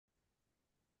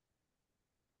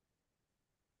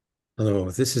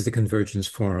Hello, this is the Convergence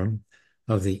Forum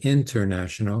of the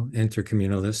International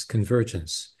Intercommunalist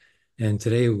Convergence. And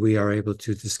today we are able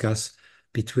to discuss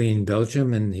between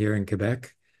Belgium and here in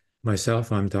Quebec.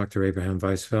 Myself, I'm Dr. Abraham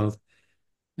Weizfeld,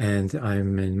 and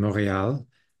I'm in Montreal.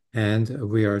 And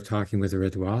we are talking with the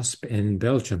RedWasp in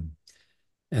Belgium.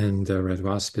 And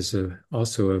RedWasp is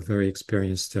also a very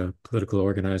experienced political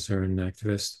organizer and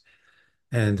activist.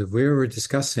 And we were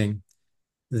discussing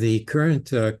the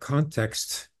current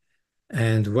context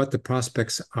and what the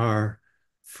prospects are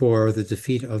for the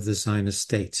defeat of the Zionist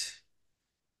state.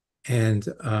 And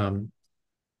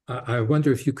I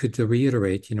wonder if you could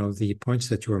reiterate, the points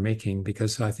that you were making,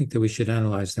 because I think that we should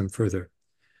analyze them further.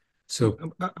 So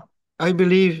I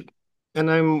believe, and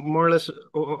I'm more or less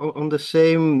on the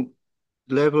same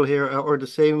level here, or the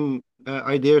same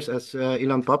ideas as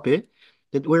Ilan Pape,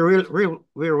 that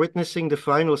we're witnessing the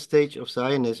final stage of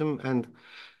Zionism, and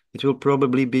it will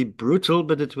probably be brutal,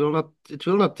 but it will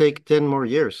not take 10 more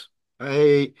years.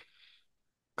 I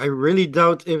I really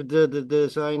doubt if the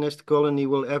Zionist colony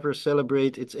will ever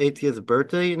celebrate its 80th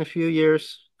birthday in a few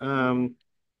years. There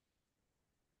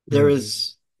mm,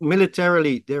 is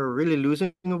militarily, they're really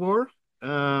losing a war.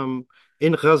 In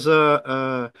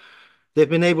Gaza, they've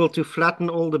been able to flatten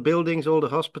all the buildings, all the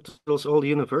hospitals, all the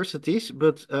universities,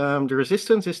 but the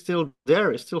resistance is still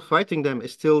there, is still fighting them,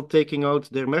 is still taking out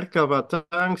their Merkava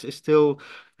tanks, is still,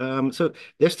 so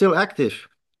they're still active.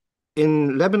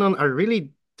 In Lebanon, I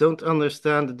really don't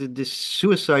understand this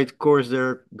suicide course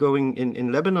they're going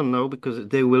in Lebanon now, because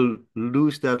they will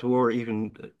lose that war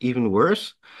even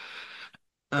worse.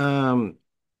 Um,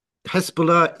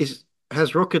 Hezbollah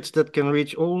has rockets that can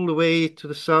reach all the way to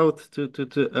the south of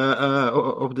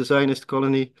the Zionist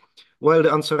colony, while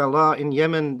the Ansar Allah in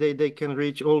Yemen, they can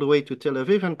reach all the way to Tel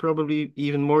Aviv and probably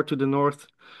even more to the north.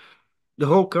 The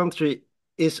whole country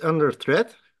is under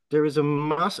threat. There is a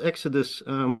mass exodus,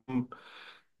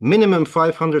 minimum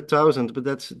 500,000, but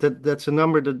that's a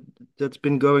number that's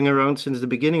been going around since the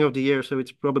beginning of the year, so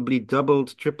it's probably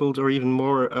doubled, tripled, or even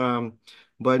more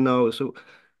by now. So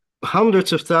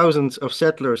hundreds of thousands of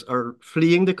settlers are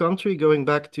fleeing the country, going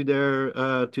back to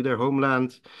their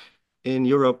homeland in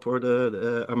Europe or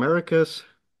the Americas.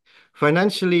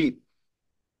 Financially,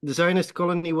 the Zionist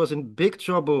colony was in big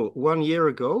trouble 1 year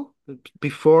ago,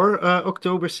 before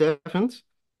October 7th,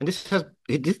 and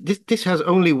this has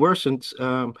only worsened.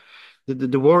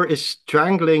 The war is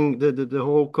strangling the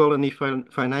whole colony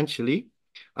financially.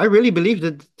 I really believe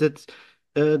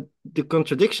the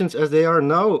contradictions as they are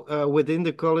now within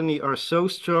the colony are so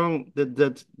strong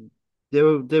that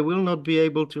they will not be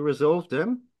able to resolve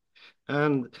them.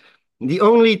 And the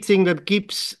only thing that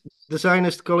keeps the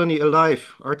Zionist colony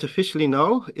alive artificially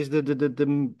now is the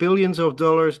billions of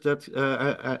dollars that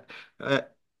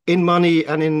in money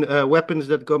and in weapons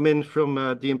that come in from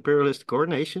the imperialist core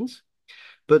nations.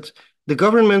 But the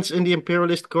governments in the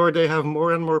imperialist core, they have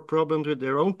more and more problems with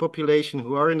their own population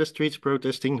who are in the streets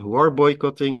protesting, who are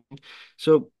boycotting.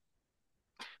 So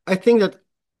I think that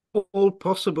all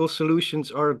possible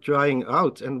solutions are drying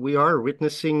out, and we are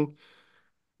witnessing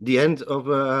the end of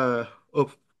a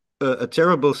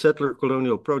terrible settler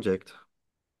colonial project.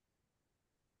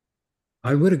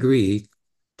 I would agree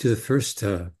to the first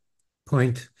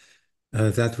point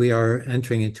that we are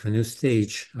entering into a new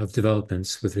stage of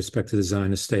developments with respect to the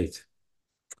Zionist state.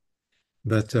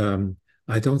 But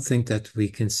I don't think that we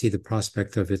can see the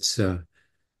prospect of its uh,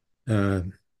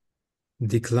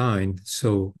 decline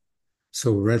so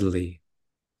readily,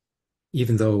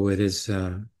 even though it is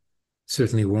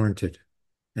certainly warranted.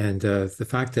 And the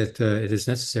fact that it is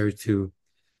necessary to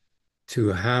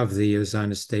have the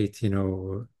Zionist state,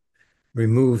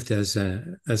 removed as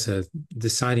a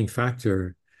deciding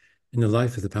factor in the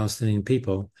life of the Palestinian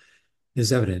people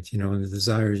is evident. And the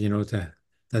desire,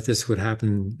 that this would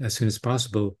happen as soon as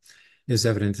possible is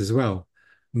evident as well.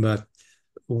 But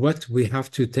what we have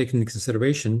to take into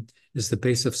consideration is the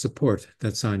base of support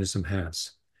that Zionism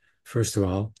has. First of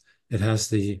all, it has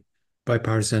the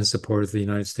bipartisan support of the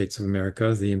United States of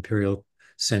America, the imperial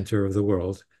center of the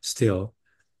world, still.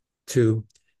 Two,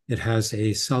 it has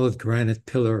a solid granite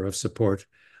pillar of support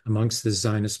amongst the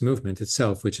Zionist movement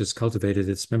itself, which has cultivated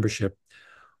its membership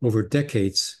over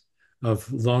decades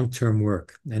of long-term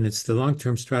work. And it's the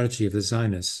long-term strategy of the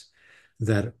Zionists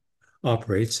that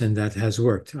operates and that has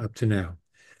worked up to now,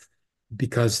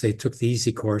 because they took the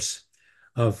easy course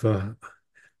of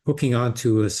hooking on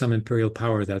to some imperial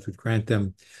power that would grant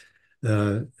them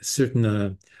a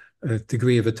certain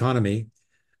degree of autonomy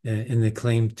in the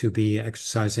claim to be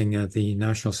exercising the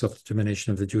national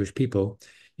self-determination of the Jewish people,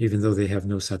 even though they have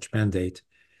no such mandate.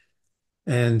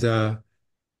 And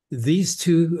these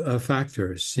two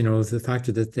factors, the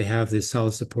factor that they have the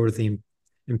solid support of the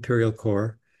imperial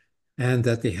core and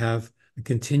that they have a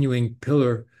continuing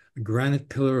pillar, a granite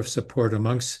pillar of support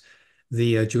amongst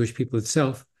the Jewish people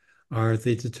itself, are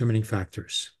the determining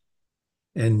factors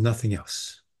and nothing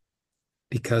else,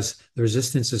 because the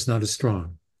resistance is not as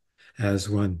strong as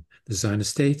one, the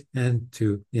Zionist state, and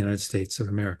to the United States of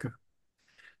America.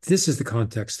 This is the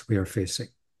context we are facing.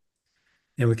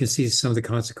 And we can see some of the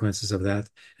consequences of that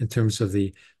in terms of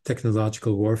the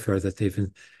technological warfare that they've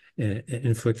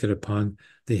inflicted upon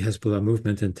the Hezbollah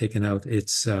movement and taken out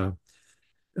its, I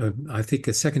think,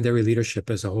 a secondary leadership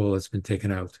as a whole has been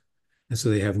taken out. And so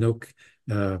they have no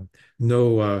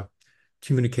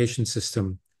communication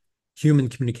system, human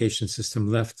communication system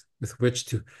left with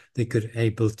which they could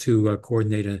able to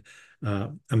coordinate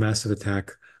a massive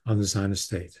attack on the Zionist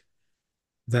state.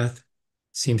 That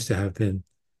seems to have been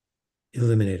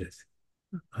eliminated,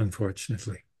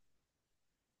 unfortunately.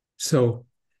 So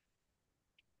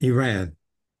Iran,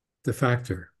 the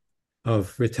factor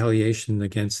of retaliation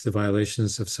against the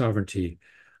violations of sovereignty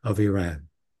of Iran,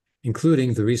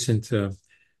 including the recent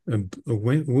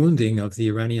wounding of the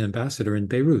Iranian ambassador in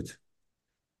Beirut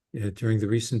during the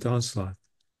recent onslaught.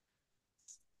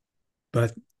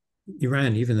 But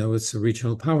Iran, even though it's a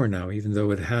regional power now, even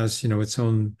though it has, its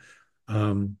own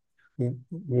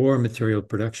war material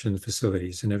production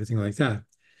facilities and everything like that,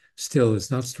 still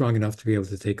is not strong enough to be able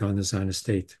to take on the Zionist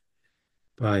state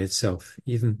by itself.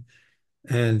 Even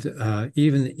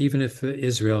if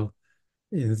Israel,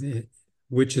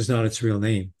 which is not its real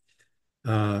name,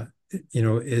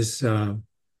 is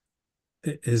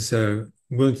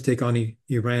willing to take on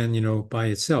Iran, by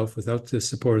itself without the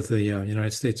support of the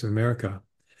United States of America,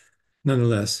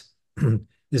 nonetheless,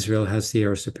 Israel has the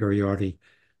air superiority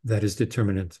that is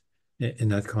determinant in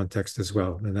that context as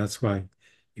well. And that's why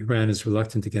Iran is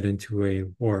reluctant to get into a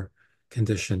war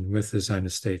condition with the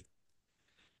Zionist state.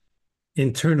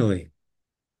 Internally,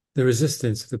 the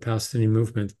resistance of the Palestinian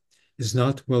movement is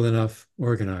not well enough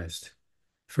organized.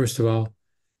 First of all,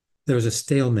 there was a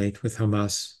stalemate with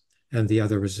Hamas and the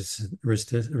other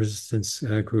resistance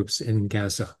groups in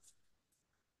Gaza.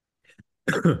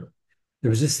 The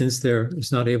resistance there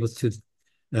is not able to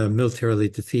militarily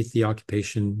defeat the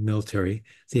occupation military,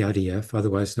 the IDF,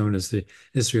 otherwise known as the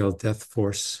Israel Death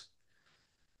Force.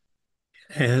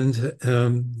 And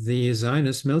the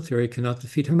Zionist military cannot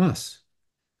defeat Hamas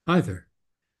either,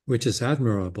 which is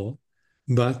admirable,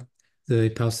 but the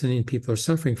Palestinian people are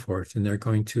suffering for it, and they're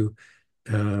going to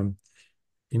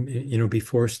be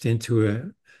forced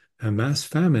into a mass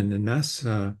famine and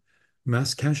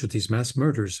mass casualties, mass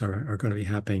murders are going to be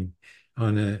happening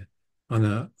on a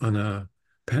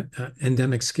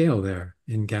endemic scale there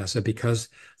in Gaza, because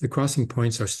the crossing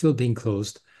points are still being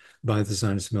closed by the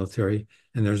Zionist military,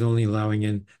 and there's only allowing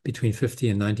in between 50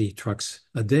 and 90 trucks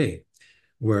a day,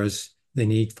 whereas they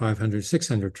need 500,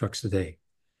 600 trucks a day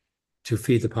to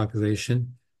feed the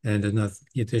population, and another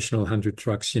additional 100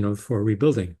 trucks, for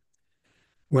rebuilding.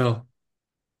 Well,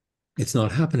 it's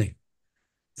not happening.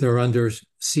 They're under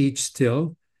siege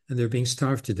still, and they're being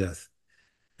starved to death.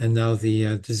 And now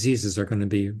the diseases are going to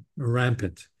be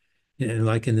rampant. And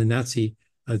like in the Nazi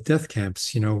death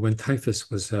camps, when typhus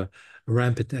was a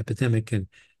rampant epidemic,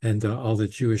 and all the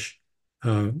Jewish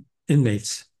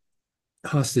inmates,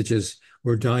 hostages,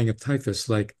 were dying of typhus,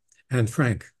 like Anne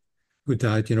Frank, who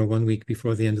died, 1 week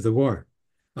before the end of the war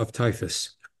of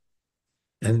typhus.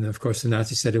 And of course, the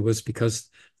Nazis said it was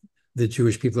because the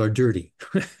Jewish people are dirty,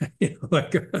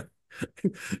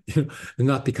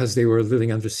 not because they were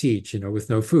living under siege, with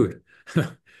no food,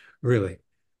 really,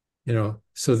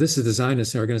 So this is the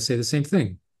Zionists are going to say the same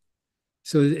thing.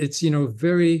 So it's,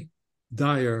 very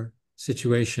dire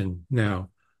situation now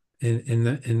in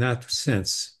that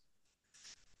sense.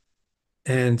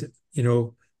 And,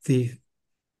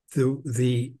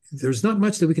 there's not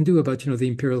much that we can do about, the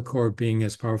imperial core being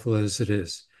as powerful as it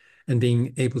is, and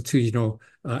being able to,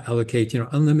 allocate,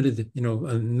 unlimited,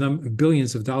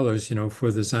 billions of dollars,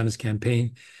 for the Zionist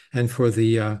campaign and for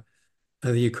the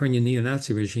Ukrainian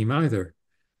neo-Nazi regime either.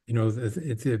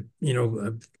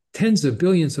 Tens of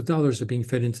billions of dollars are being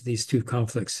fed into these two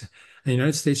conflicts. And the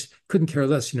United States couldn't care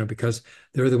less, because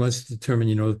they're the ones to determine,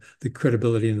 the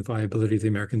credibility and the viability of the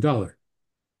American dollar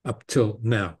up till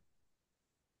now.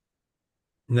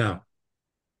 Now,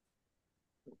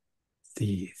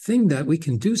 the thing that we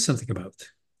can do something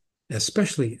about,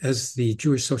 especially as the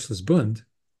Jewish Socialist Bund,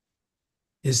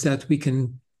 is that we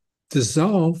can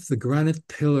dissolve the granite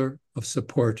pillar of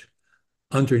support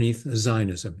underneath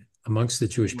Zionism amongst the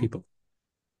Jewish people.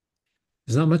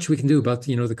 There's not much we can do about,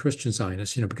 the Christian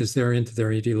Zionists, because they're into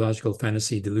their ideological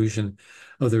fantasy delusion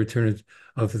of the return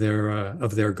of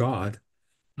their God,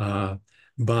 uh,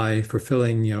 by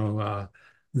fulfilling,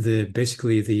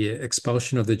 basically the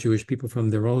expulsion of the Jewish people from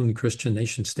their own Christian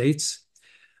nation states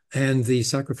and the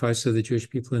sacrifice of the Jewish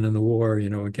people in the war,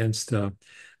 against the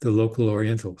local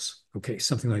Orientals. Okay,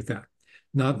 something like that.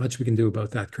 Not much we can do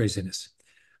about that craziness.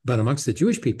 But amongst the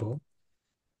Jewish people,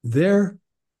 there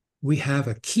we have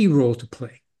a key role to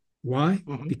play. Why?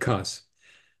 Hmm. Because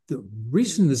the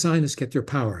reason the Zionists get their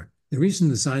power, the reason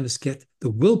the Zionists get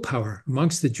the willpower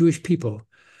amongst the Jewish people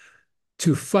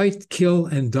to fight, kill,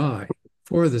 and die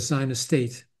for the Zionist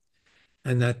state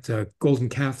and that golden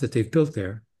calf that they've built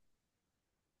there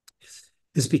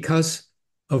is because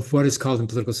of what is called in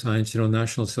political science,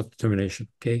 national self-determination.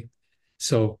 Okay.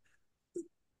 So,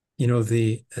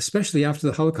 especially after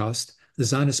the Holocaust, the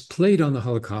Zionists played on the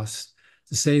Holocaust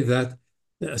to say that,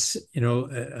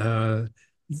 the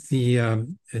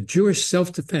Jewish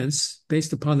self-defense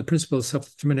based upon the principle of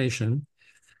self-determination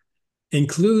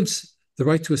includes the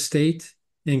right to a state,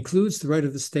 includes the right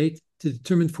of the state to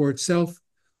determine for itself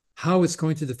how it's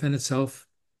going to defend itself,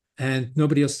 and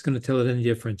nobody else is going to tell it any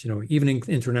different, even in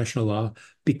international law.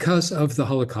 Because of the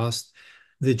Holocaust,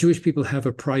 the Jewish people have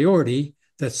a priority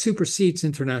that supersedes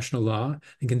international law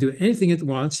and can do anything it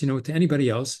wants, to anybody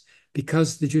else,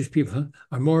 because the Jewish people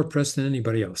are more oppressed than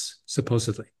anybody else,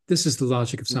 supposedly. This is the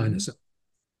logic of Hmm. Zionism.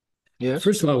 Yes.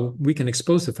 First of all, we can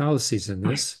expose the fallacies in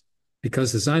this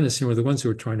because the Zionists were the ones who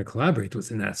were trying to collaborate with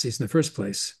the Nazis in the first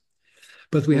place.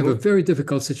 But we have a Hmm. very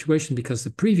difficult situation because the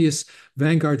previous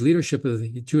vanguard leadership of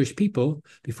the Jewish people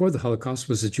before the Holocaust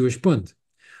was the Jewish Bund,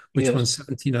 which won Yes.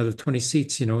 17 out of 20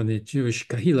 seats, in the Jewish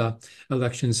Kahila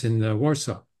elections in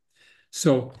Warsaw.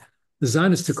 So the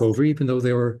Zionists took over, even though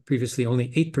they were previously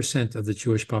only 8% of the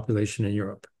Jewish population in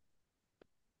Europe.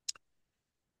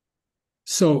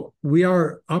 So we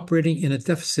are operating in a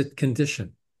deficit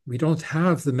condition. We don't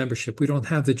have the membership. We don't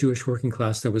have the Jewish working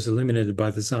class that was eliminated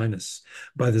by the Zionists,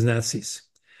 by the Nazis.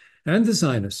 And the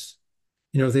Zionists,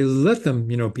 they let them,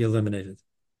 be eliminated.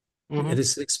 It Hmm.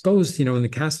 is exposed, in the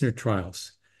Kastner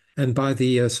trials and by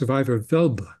the survivor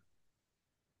Velb,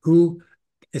 who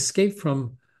escaped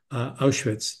from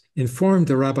Auschwitz, informed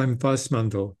the Rabbi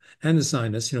Weizfeld and the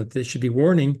Zionists, they should be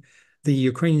warning the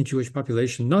Ukrainian Jewish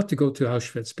population not to go to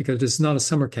Auschwitz because it's not a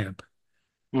summer camp.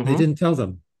 They Hmm. didn't tell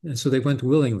them. And so they went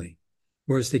willingly,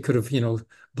 whereas they could have,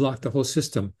 blocked the whole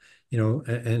system,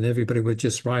 and everybody would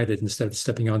just ride it instead of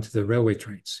stepping onto the railway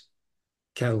trains,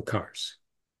 cattle cars.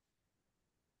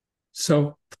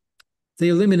 So they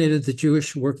eliminated the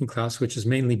Jewish working class, which is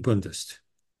mainly Bundist.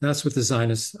 That's what the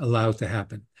Zionists allowed to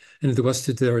happen. And it was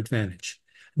to their advantage.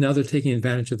 Now they're taking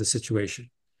advantage of the situation.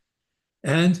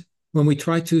 And when we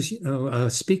try to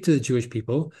speak to the Jewish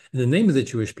people in the name of the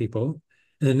Jewish people,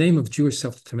 in the name of Jewish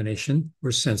self-determination,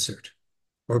 we're censored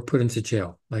or put into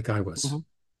jail, like I was. Hmm.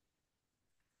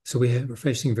 So we're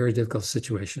facing a very difficult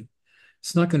situation.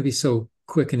 It's not going to be so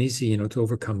quick and easy, to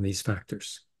overcome these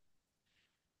factors.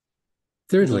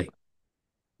 No. Thirdly,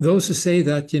 those who say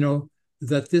that,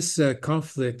 that this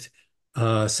conflict,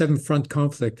 seven front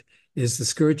conflict, is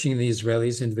discouraging the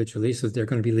Israelis individually, so that they're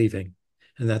going to be leaving,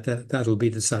 and that'll be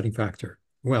the deciding factor.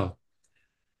 Well,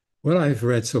 what I've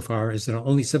read so far is that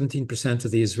only 17% of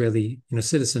the Israeli,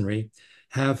 citizenry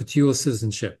have dual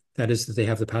citizenship. That is, that they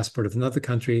have the passport of another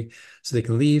country, so they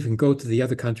can leave and go to the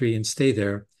other country and stay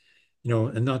there,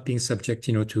 and not being subject,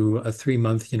 to a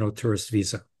 3-month, tourist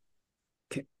visa.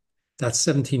 Okay, that's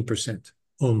 17%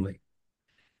 only.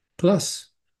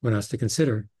 Plus, one has to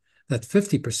consider that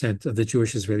 50% of the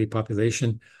Jewish Israeli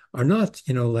population are not,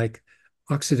 like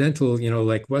Occidental,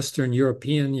 like Western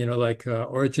European, like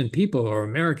origin people or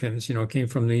Americans, came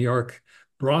from New York,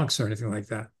 Bronx, or anything like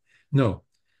that. No,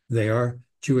 they are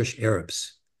Jewish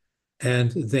Arabs.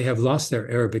 And they have lost their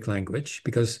Arabic language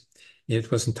because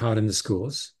it wasn't taught in the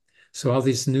schools. So all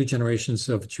these new generations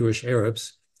of Jewish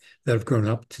Arabs that have grown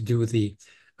up to do the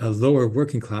lower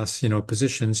working class,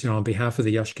 positions, on behalf of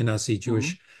the Ashkenazi Hmm.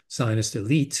 Jewish Zionist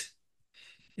elite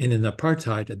in an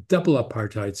apartheid, a double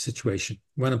apartheid situation.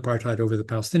 One apartheid over the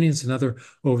Palestinians, another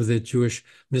over the Jewish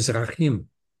Mizrahim.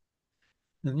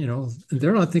 And,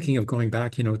 they're not thinking of going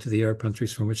back, to the Arab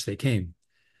countries from which they came.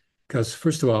 Because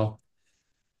first of all,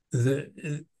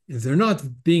 they're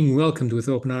not being welcomed with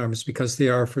open arms because they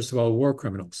are, first of all, war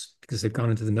criminals, because they've gone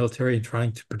into the military and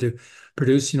trying to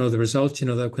produce, the results,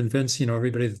 that convince,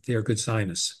 everybody that they are good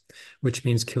Zionists, which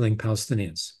means killing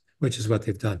Palestinians, which is what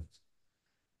they've done.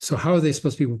 So how are they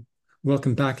supposed to be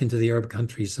welcomed back into the Arab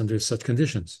countries under such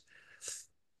conditions?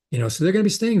 So they're going to be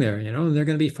staying there, and they're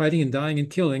going to be fighting and dying and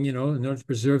killing, in order to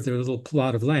preserve their little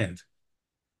plot of land.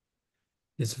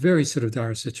 It's a very sort of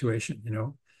dire situation, you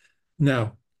know.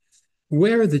 Now,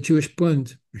 where the Jewish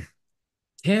Bund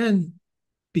can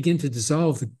begin to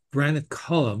dissolve the granite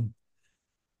column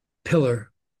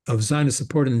pillar of Zionist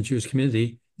support in the Jewish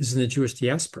community is in the Jewish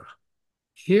diaspora.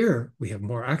 Here we have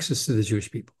more access to the Jewish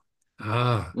people.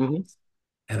 Hmm.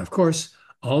 And of course,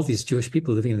 all these Jewish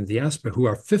people living in the diaspora, who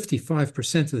are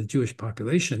 55% of the Jewish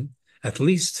population, at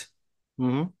least,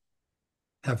 Hmm.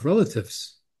 have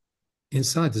relatives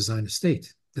inside the Zionist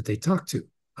state that they talk to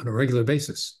on a regular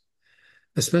basis,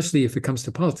 especially if it comes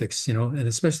to politics, you know, and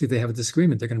especially if they have a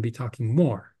disagreement, they're going to be talking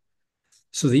more.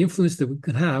 So the influence that we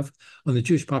can have on the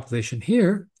Jewish population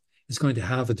here is going to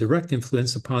have a direct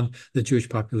influence upon the Jewish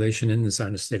population in the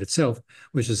Zionist state itself,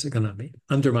 which is going to be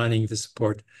undermining the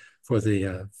support for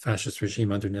the fascist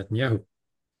regime under Netanyahu.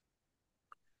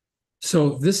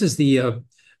 So this is the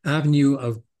avenue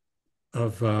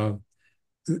of a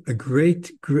the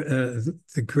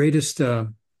greatest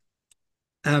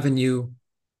avenue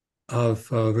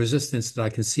of resistance that I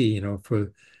can see, you know,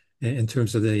 for in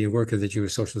terms of the work of the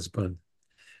Jewish Socialist Bund.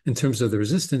 In terms of the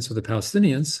resistance of the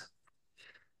Palestinians,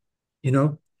 you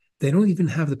know, they don't even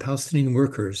have the Palestinian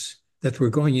workers that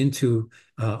were going into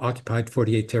occupied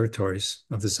 48 territories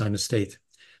of the Zionist state.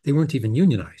 They weren't even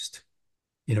unionized.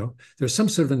 You know, there's some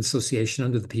sort of an association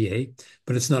under the PA,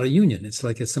 but it's not a union. It's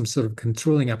like it's some sort of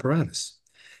controlling apparatus.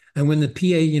 And when the PA,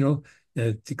 you know,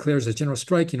 declares a general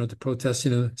strike, you know, to protest,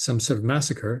 you know, some sort of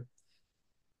massacre,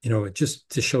 you know, just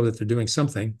to show that they're doing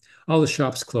something, all the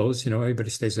shops close, you know, everybody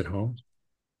stays at home.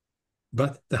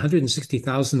 But the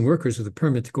 160,000 workers with a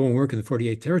permit to go and work in the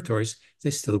 48 territories,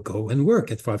 they still go and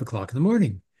work at 5 o'clock in the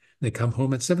morning. They come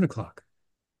home at 7 o'clock.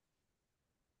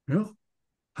 You know,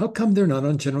 how come they're not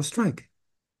on general strike?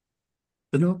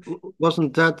 You But know,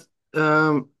 wasn't that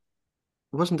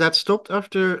wasn't that stopped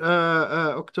after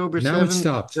October now it's 7th?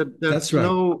 stopped. That That's right.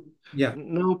 Yeah,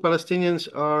 no Palestinians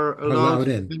are are allowed allowed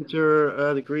to in.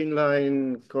 enter the Green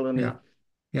Line Yeah, colony.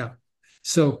 yeah.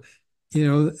 So,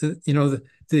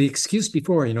 the excuse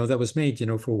before, you know, that was made, you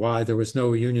know, for why there was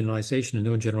no unionization and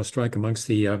no general strike amongst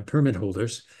the permit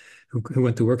holders who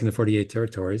went to work in the 48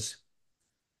 territories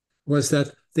was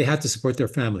that they had to support their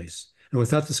families. And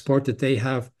without the support that they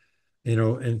have, you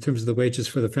know, in terms of the wages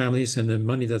for the families and the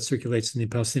money that circulates in the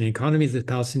Palestinian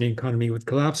economy would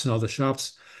collapse and all the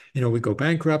shops, you know, would go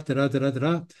bankrupt, da da da da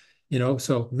da. You know,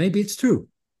 so maybe it's true,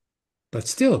 but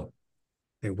still,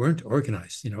 they weren't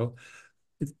organized. You know,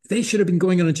 they should have been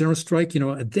going on a general strike. You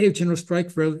know, a day of general strike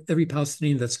for every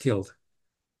Palestinian that's killed.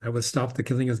 That would stop the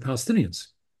killing of the Palestinians.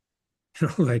 You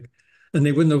know, like, and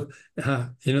they wouldn't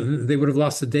have, you know, they would have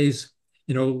lost a day's,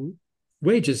 you know,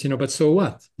 wages, you know, but so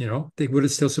what? You know, they would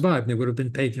have still survived and they would have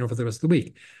been paid, you know, for the rest of the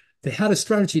week. They had a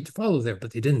strategy to follow there,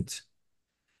 but they didn't.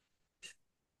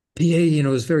 PA, you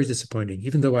know, is very disappointing,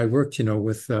 even though I worked, you know,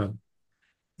 with the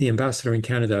ambassador in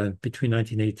Canada between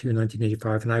 1982 and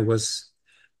 1985, and I was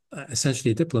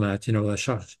essentially a diplomat, you know, a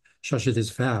chargé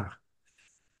d'affaires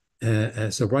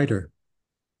as a writer,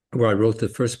 where I wrote the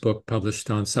first book published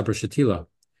on Sabra Shatila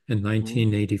in Mhm.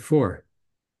 1984,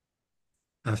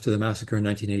 after the massacre in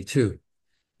 1982,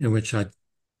 in which I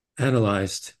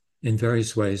analyzed in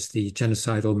various ways the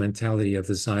genocidal mentality of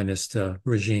the Zionist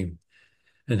regime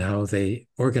and how they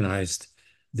organized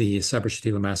the Sabra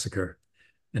Shatila massacre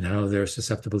and how they're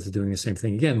susceptible to doing the same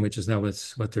thing again, which is now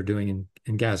what they're doing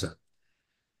in Gaza.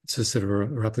 It's a sort of a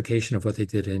replication of what they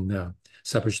did in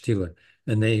Sabra Shatila.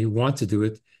 And they want to do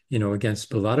it, you know, against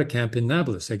Balata camp in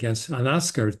Nablus, against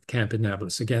Anaskar camp in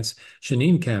Nablus, against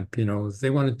Shanim camp. You know,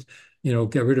 they wanted, you know,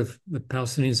 get rid of the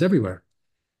Palestinians everywhere.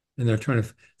 And they're trying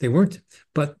to, they weren't.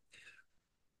 But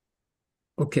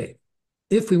okay,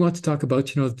 if we want to talk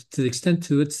about, you know, to the extent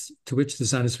to which the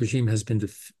Zionist regime is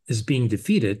being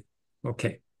defeated,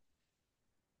 okay,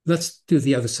 let's do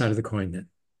the other side of the coin then.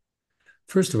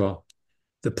 First of all,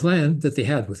 the plan that they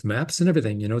had with maps and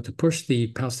everything, you know, to push the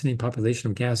Palestinian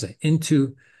population of Gaza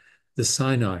into the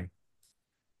Sinai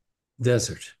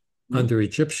desert Mhm. under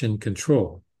Egyptian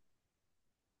control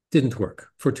didn't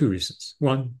work for two reasons.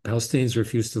 One, Palestinians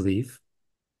refused to leave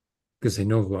because they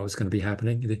know what was going to be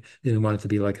happening. They didn't want it to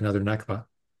be like another Nakba.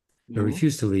 They Mhm.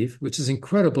 refused to leave, which is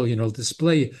incredible, you know,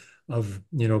 display of,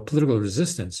 you know, political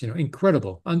resistance, you know,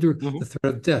 incredible. Under the Mhm.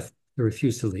 threat of death, they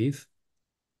refused to leave.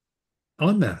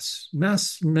 En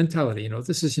mass mentality, you know,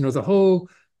 this is, you know, the whole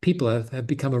people have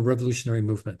become a revolutionary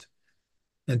movement.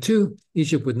 And two,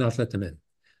 Egypt would not let them in.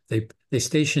 They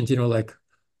stationed, you know, like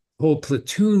whole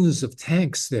platoons of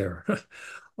tanks there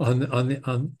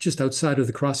on just outside of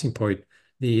the crossing point,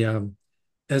 the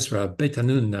Ezra Beit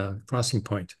Hanun crossing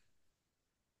point,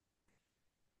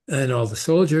 and all the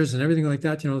soldiers and everything like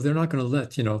that. You know, they're not going to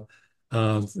let, you know,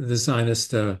 the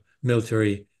Zionist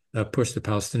military pushed the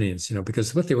Palestinians,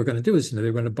 because what they were going to do is, they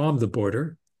were going to bomb the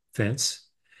border fence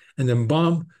and then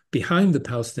bomb behind the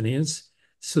Palestinians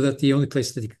so that the only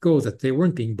place that they could go that they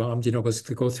weren't being bombed, was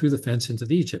to go through the fence into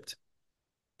Egypt.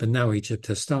 But now Egypt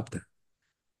has stopped them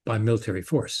by military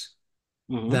force.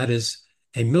 Hmm. That is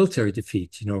a military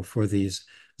defeat, for these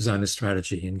Zionist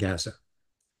strategy in Gaza.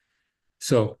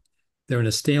 So they're in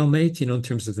a stalemate, in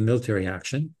terms of the military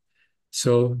action.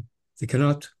 So they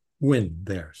cannot win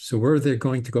there. So where are they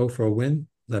going to go for a win?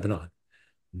 Lebanon.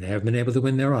 And they haven't been able to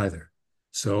win there either.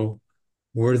 So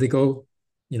where do they go?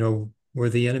 Where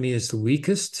the enemy is the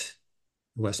weakest?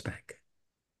 West Bank,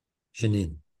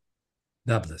 Jenin,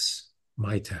 Nablus,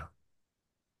 my town.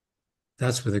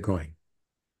 That's where they're going.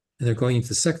 And they're going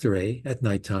into Sector A at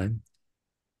nighttime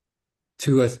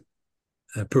to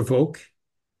provoke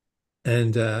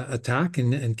and attack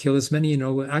and kill as many,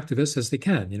 activists as they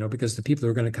can, because the people who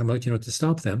are going to come out, to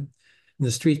stop them in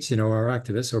the streets, are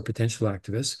activists or potential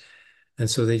activists. And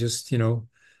so they just,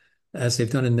 as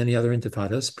they've done in many other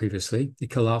intifadas previously, they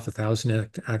kill off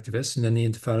 1,000 activists, and then the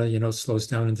intifada, slows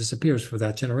down and disappears for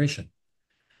that generation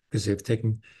because they've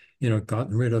taken,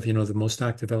 gotten rid of, the most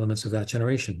active elements of that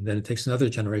generation. Then it takes another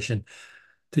generation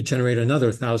to generate another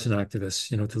 1,000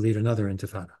 activists, to lead another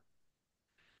intifada.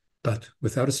 But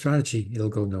without a strategy, it'll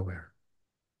go nowhere.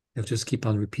 It'll just keep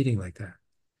on repeating like that.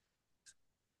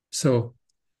 So,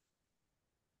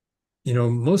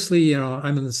 mostly,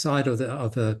 I'm on the side of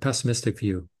the pessimistic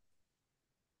view,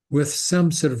 with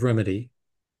some sort of remedy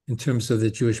in terms of the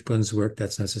Jewish Bund's work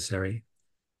that's necessary.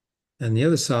 And the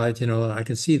other side, I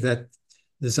can see that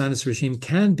the Zionist regime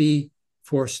can be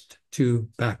forced to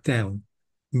back down,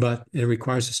 but it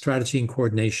requires a strategy and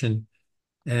coordination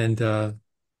and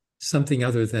something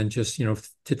other than just,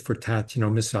 tit for tat,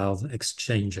 missile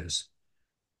exchanges.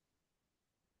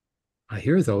 I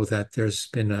hear, though, that there's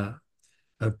been a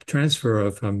transfer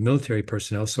of military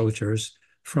personnel, soldiers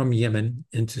from Yemen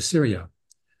into Syria,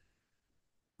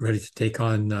 ready to take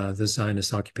on the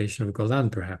Zionist occupation of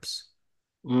Golan, perhaps.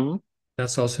 Hmm.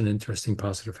 That's also an interesting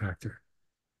positive factor.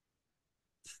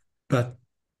 But,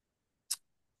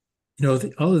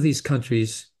 all of these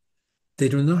countries, they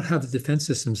do not have the defense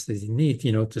systems that they need,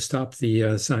 to stop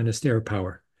the Zionist air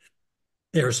power,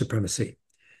 air supremacy.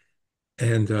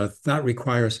 And that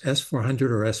requires S-400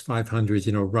 or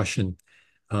S-500, Russian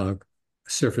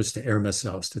surface-to-air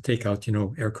missiles to take out,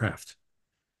 aircraft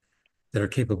that are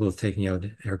capable of taking out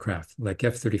aircraft. Like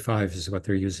F-35 is what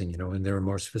they're using, and they're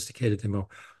more sophisticated, they're more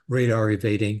radar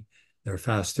evading, they're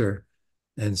faster.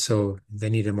 And so they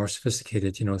need a more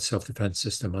sophisticated, self-defense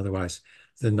system. Otherwise,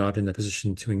 they're not in a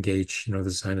position to engage, the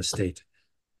Zionist state.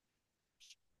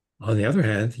 On the other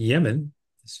hand, Yemen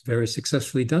has very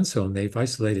successfully done so, and they've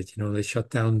isolated, they shut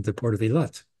down the port of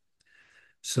Eilat.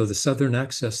 So the southern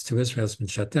access to Israel has been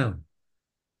shut down.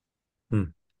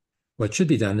 What should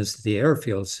be done is the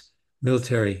airfields,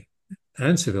 military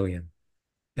and civilian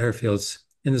airfields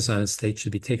in the Zionist state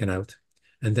should be taken out.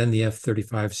 And then the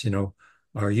F-35s,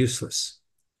 are useless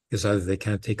because either they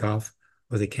can't take off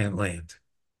or they can't land.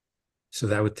 So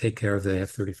that would take care of the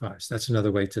F-35s. That's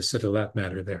another way to settle that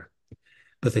matter there.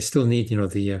 But they still need,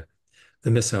 the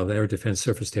missile, the air defense,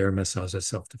 surface-to-air missiles as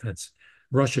self-defense.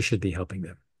 Russia should be helping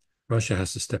them. Russia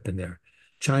has to step in there.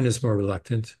 China's more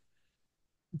reluctant,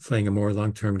 playing a more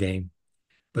long-term game.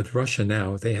 But Russia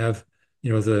now, they have,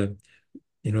 the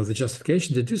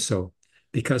justification to do so.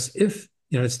 Because if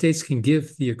the United States can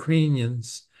give the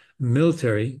Ukrainians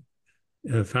military,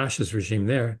 fascist regime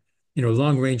there,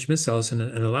 long-range missiles and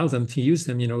allow them to use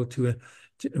them,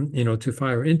 to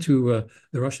fire into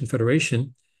the Russian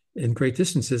Federation in great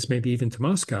distances, maybe even to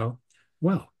Moscow,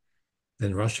 well,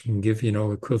 then Russia can give,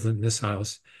 equivalent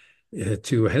missiles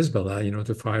to Hezbollah,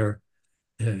 to fire,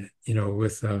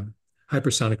 with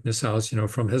hypersonic missiles,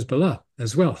 from Hezbollah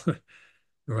as well,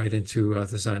 right into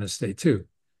the Zionist state too.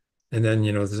 And then,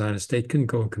 the Zionist state couldn't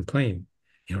go and complain,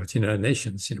 to the United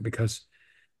Nations, because,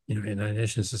 the United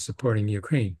Nations is supporting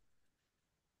Ukraine.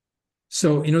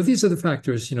 So, these are the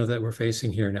factors, that we're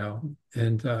facing here now.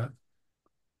 And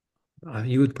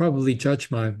you would probably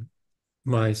judge my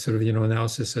sort of,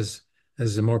 analysis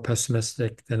as a more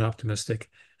pessimistic than optimistic.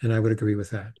 And I would agree with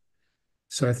that.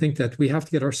 So I think that we have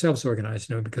to get ourselves organized,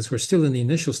 because we're still in the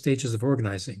initial stages of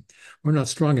organizing. We're not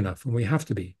strong enough, and we have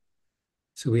to be.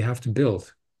 So we have to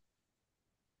build.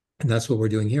 And that's what we're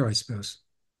doing here, I suppose.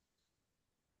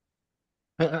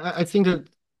 I think that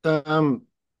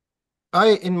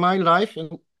in my life,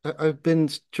 and I've been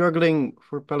struggling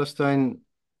for Palestine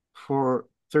for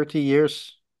 30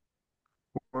 years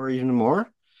or even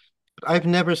more. But I've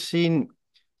never seen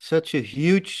such a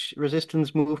huge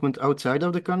resistance movement outside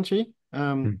of the country.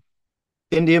 um, mm,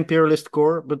 in the imperialist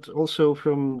core, but also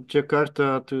from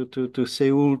Jakarta to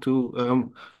Seoul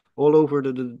to all over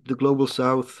the global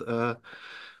south.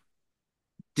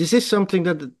 This is something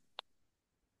that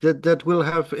will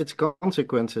have its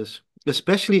consequences,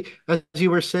 especially as you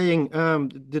were saying,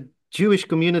 the Jewish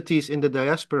communities in the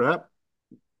diaspora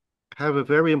have a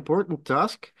very important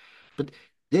task, but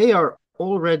they are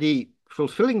already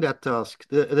fulfilling that task.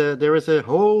 There is a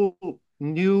whole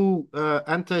new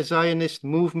anti-Zionist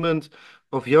movement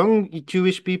of young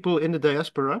Jewish people in the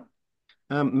diaspora,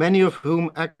 many of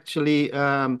whom actually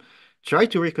try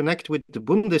to reconnect with the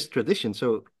Bundist tradition.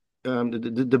 So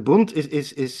the Bund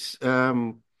is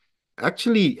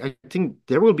actually, I think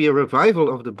there will be a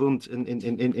revival of the Bund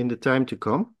in the time to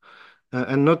come,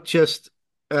 and not just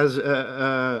as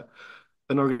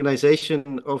an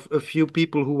organization of a few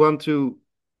people who want to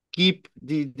keep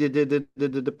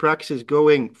the praxis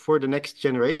going for the next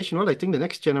generation. Well, I think the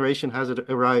next generation has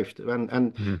arrived, and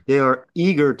mm, they are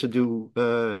eager to do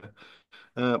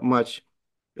much.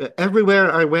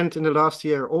 Everywhere I went in the last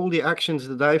year, all the actions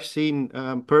that I've seen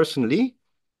personally,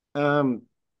 um,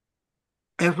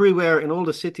 everywhere in all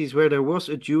the cities where there was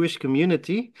a Jewish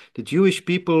community, the Jewish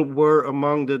people were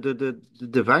among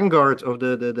the vanguard of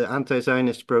the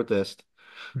anti-Zionist protest,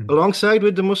 mm, alongside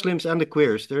with the Muslims and the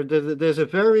queers. There's a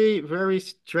very, very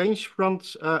strange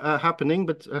front happening,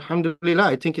 but alhamdulillah,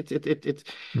 I think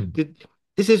mm, it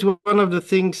this is one of the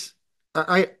things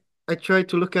I try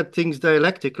to look at things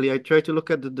dialectically. I try to look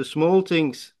at the small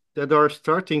things that are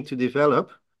starting to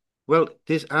develop. Well,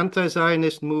 this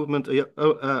anti-Zionist movement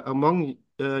among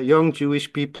young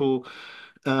Jewish people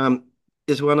um,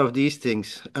 is one of these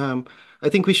things. I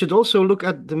think we should also look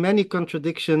at the many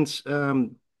contradictions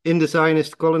in the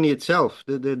Zionist colony itself.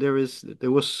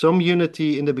 There was some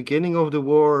unity in the beginning of the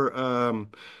war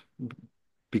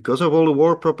because of all the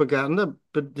war propaganda,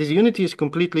 but this unity is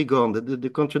completely gone. The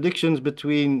contradictions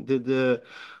between the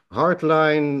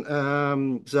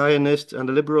hardline Zionists and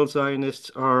the liberal Zionists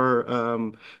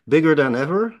are bigger than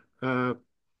ever.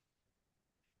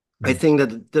 I mm, think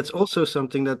that that's also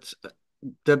something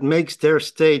that makes their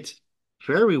state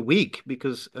very weak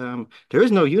because there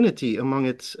is no unity among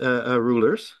its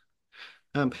rulers.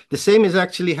 The same is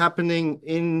actually happening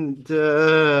in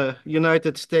the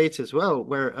United States as well,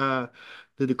 where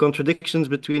the contradictions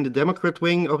between the Democrat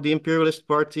wing of the imperialist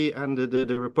party and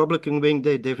the Republican wing,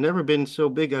 they've never been so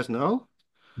big as now.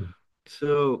 mm,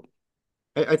 So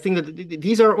I think that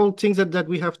these are all things that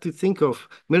we have to think of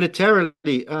militarily.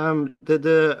 The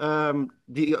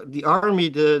army,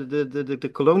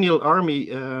 the colonial army,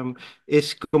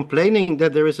 is complaining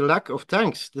that there is a lack of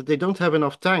tanks, that they don't have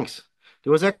enough tanks.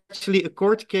 There was actually a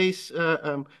court case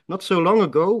not so long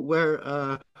ago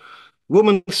where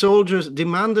women soldiers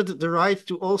demanded the right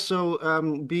to also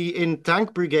be in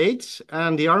tank brigades,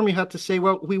 and the army had to say,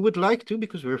 "Well, we would like to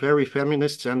because we're very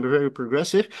feminists and we're very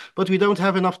progressive, but we don't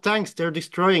have enough tanks. They're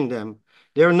destroying them.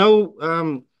 There are no."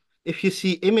 If you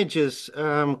see images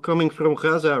coming from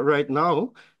Gaza right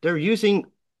now, they're using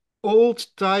old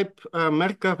type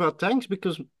Merkava tanks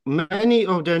because many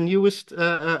of their newest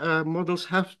models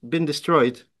have been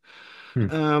destroyed. mm,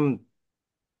 Um,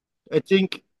 I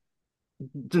think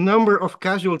the number of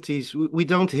casualties we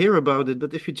don't hear about it,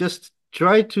 but if you just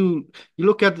try to you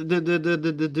look at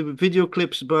the video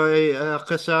clips by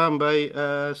Qassam, by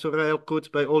Soraya Al-Quds,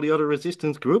 by all the other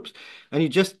resistance groups, and you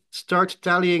just start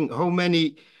tallying how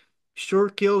many sure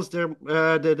kills there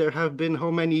have been,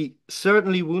 how many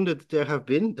certainly wounded there have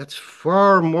been. That's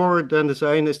far more than the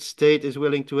Zionist state is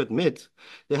willing to admit.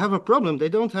 They have a problem. They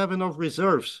don't have enough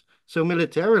reserves. So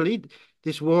militarily,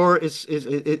 this war is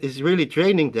really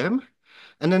draining them.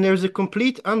 And then there's a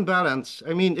complete unbalance.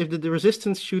 I mean, if the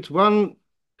resistance shoots one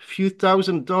few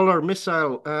 $1,000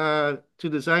 missile to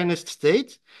the Zionist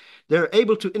state, they're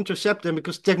able to intercept them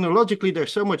because technologically they're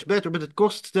so much better, but it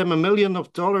costs them $1 million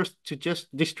to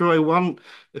just destroy one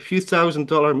a few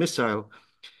 $1,000 missile.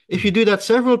 If you mm. do that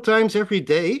several times every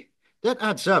day, that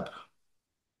adds up.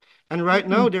 And right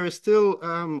now, Yeah, there is still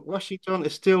Washington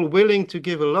is still willing to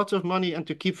give a lot of money and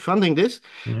to keep funding this,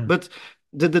 yeah, but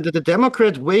the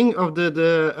Democrat wing of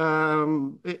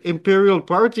the Imperial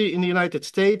Party in the United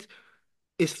States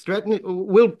is threatening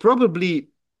will probably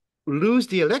lose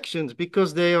the elections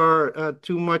because they are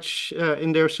too much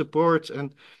in their support.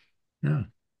 And yeah, yeah,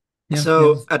 yeah.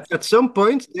 so at some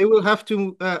point, they will have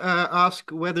to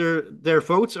ask whether their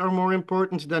votes are more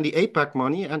important than the APAC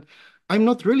money. And I'm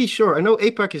not really sure. I know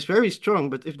APAC is very strong,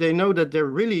 but if they know that they're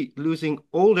really losing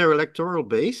all their electoral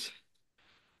base,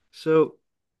 so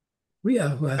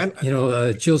Well,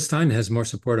 and Jill Stein has more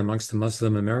support amongst the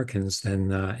Muslim Americans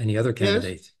than any other yes,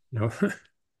 candidate.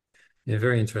 Yeah,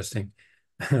 very interesting.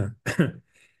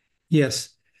 Yes,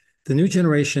 the new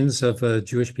generations of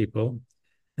Jewish people,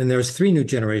 and there's three new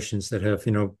generations that have,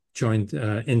 joined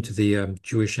into the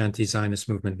Jewish anti-Zionist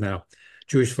movement now.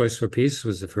 Jewish Voice for Peace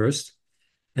was the first,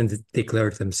 and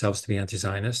declared themselves to be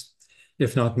anti-Zionist.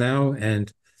 If not now,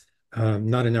 and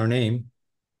not in our name,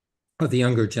 are the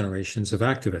younger generations of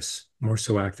activists, more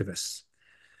so activists.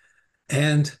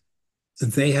 And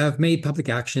they have made public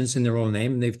actions in their own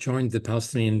name, and they've joined the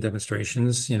Palestinian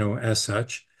demonstrations, as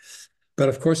such. But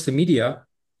of course, the media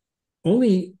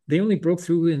they only broke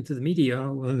through into the media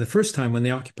when the first time when they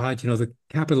occupied, the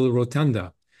Capitol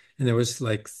Rotunda. And there was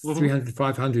like Hmm. 300,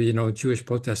 500, Jewish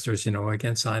protesters,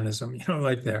 against Zionism,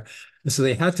 like there. And so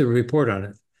they had to report on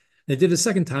it. They did a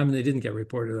second time and they didn't get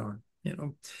reported on.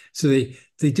 So they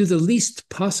do the least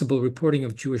possible reporting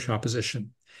of Jewish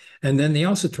opposition. And then they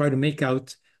also try to make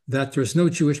out that there's no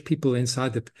Jewish people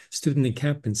inside the student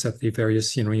encampments at the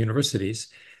various, universities,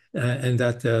 and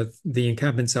that the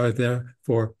encampments are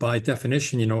therefore, by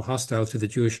definition, hostile to the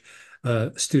Jewish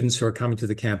students who are coming to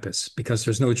the campus, because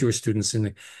there's no Jewish students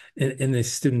in the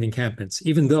student encampments,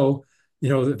 even though,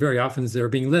 very often they're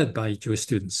being led by Jewish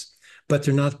students, but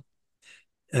they're not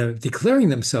declaring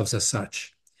themselves as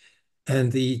such.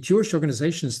 And the Jewish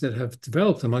organizations that have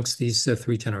developed amongst these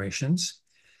three generations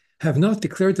have not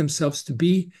declared themselves to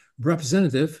be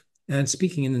representative and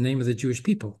speaking in the name of the Jewish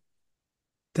people.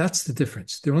 That's the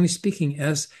difference. They're only speaking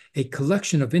as a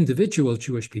collection of individual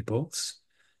Jewish peoples,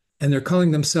 and they're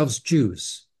calling themselves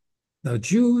Jews. Now,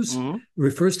 Jews Hmm.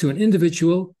 refers to an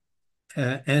individual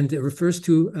and it refers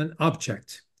to an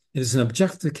object. It is an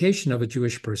objectification of a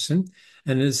Jewish person,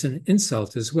 and it is an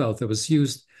insult as well that was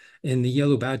used in the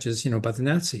yellow badges, by the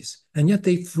Nazis. And yet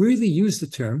they freely use the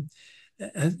term,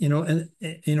 and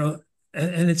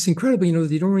it's incredible,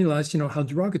 they don't realize, how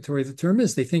derogatory the term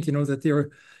is. They think, that they're,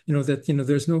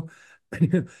 there's no,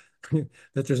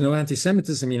 that there's no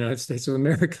anti-Semitism in the United States of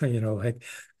America,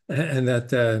 and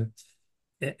that,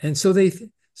 and so they,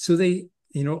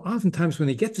 oftentimes when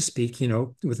they get to speak,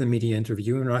 with a media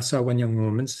interview, and I saw one young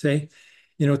woman say,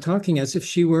 talking as if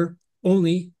she were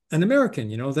only an American,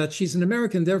 that she's an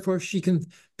American, therefore she can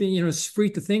be, is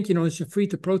free to think, she's free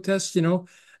to protest,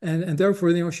 and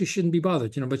therefore, she shouldn't be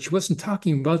bothered, but she wasn't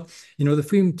talking about, the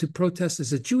freedom to protest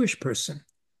as a Jewish person.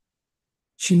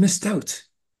 She missed out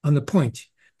on the point,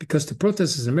 because to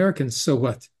protest as Americans, so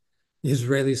what? The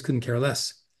Israelis couldn't care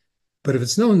less. But if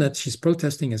it's known that she's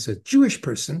protesting as a Jewish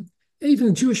person, even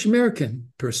a Jewish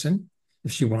American person,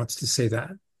 if she wants to say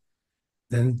that,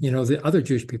 then, the other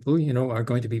Jewish people, are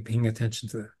going to be paying attention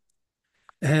to that.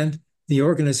 And the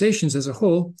organizations as a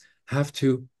whole have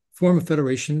to form a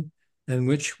federation in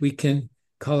which we can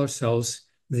call ourselves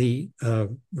the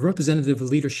representative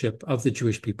leadership of the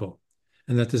Jewish people,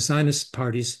 and that the Zionist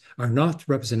parties are not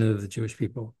representative of the Jewish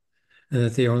people, and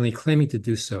that they are only claiming to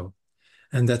do so,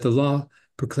 and that the law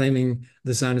proclaiming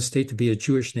the Zionist state to be a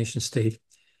Jewish nation state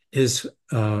is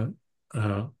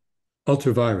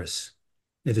ultra vires.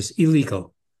 It is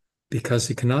illegal, because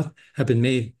it cannot have been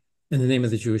made in the name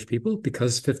of the Jewish people,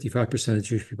 because 55% of the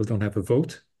Jewish people don't have a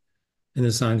vote in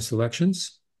the Zionist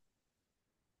elections.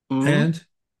 Hmm. And,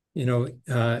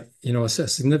 a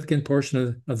significant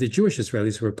portion of the Jewish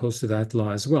Israelis were opposed to that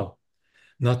law as well,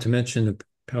 not to mention the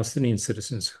Palestinian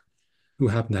citizens who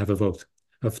happen to have a vote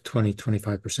of 20,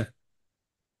 25%.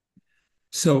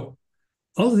 So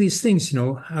all of these things,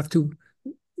 have to,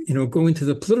 go into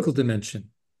the political dimension,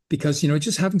 because,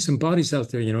 just having some bodies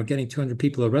out there, getting 200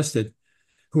 people arrested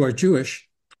who are Jewish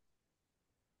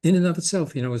in and of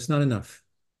itself, is not enough,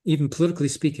 even politically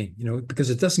speaking, because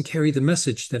it doesn't carry the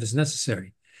message that is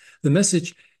necessary. The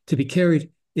message to be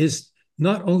carried is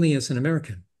not only as an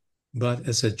American, but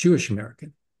as a Jewish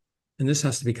American. And this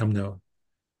has to become known.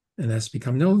 And has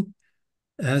become known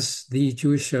as the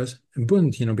Jewish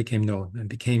Bund, became known and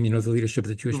became, the leadership of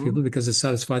the Jewish Hmm. people, because it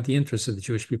satisfied the interests of the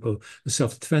Jewish people, the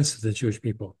self-defense of the Jewish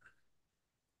people,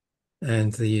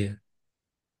 and the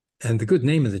good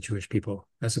name of the Jewish people,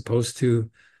 as opposed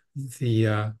to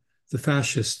the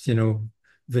fascist,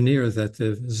 veneer that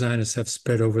the Zionists have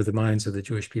spread over the minds of the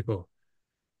Jewish people.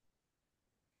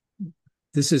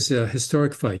 This is a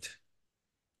historic fight,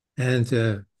 and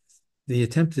the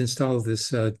attempt to install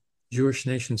this Jewish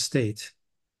nation state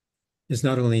is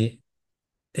not only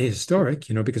ahistoric,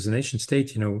 because the nation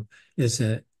state, is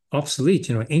an obsolete,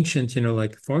 ancient,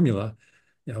 like formula,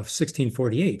 of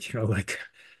 1648,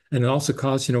 and it also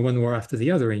caused, one war after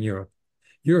the other in Europe.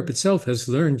 Europe itself has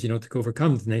learned, to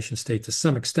overcome the nation state to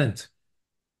some extent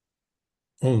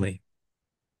only.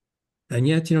 And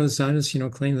yet, the Zionists,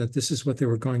 claim that this is what they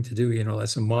were going to do,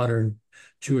 as a modern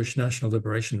Jewish national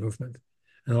liberation movement.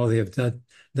 and all they have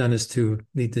done is to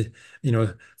lead the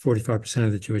 45%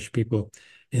 of the Jewish people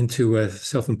into a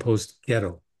self-imposed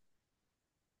ghetto.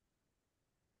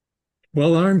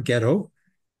 Well-armed ghetto,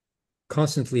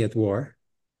 constantly at war,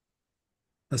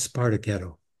 a Sparta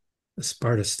ghetto, a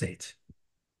Sparta state.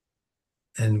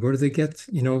 And where do they get,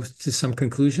 to some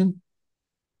conclusion?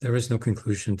 There is no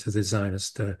conclusion to the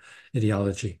Zionist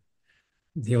ideology.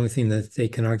 The only thing that they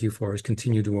can argue for is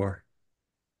continued war.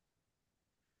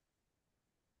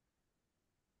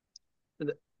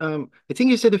 I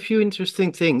think you said a few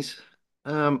interesting things.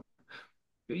 Um,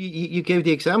 you gave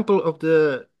the example of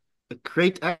the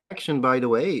great action, by the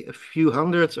way, a few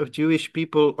hundreds of Jewish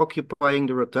people occupying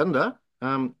the rotunda.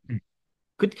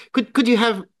 Could you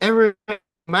have ever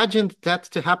imagined that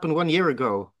to happen 1 year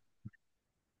ago?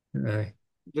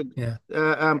 Yeah.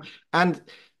 And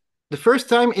the first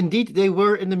time, indeed, they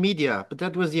were in the media, but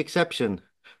that was the exception.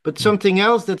 But Mm. something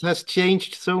else that has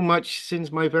changed so much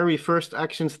since my very first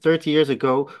actions 30 years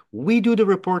ago, we do the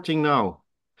reporting now.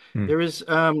 Mm. There is,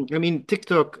 I mean,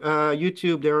 TikTok,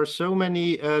 YouTube, there are so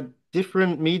many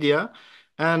different media,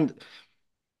 and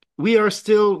we are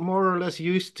still more or less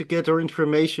used to get our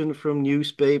information from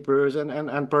newspapers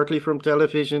and partly from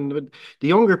television. But the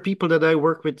younger people that I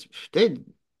work with, they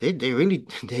really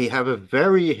they have a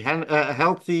very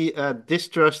healthy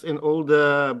distrust in all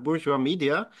the bourgeois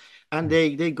media, and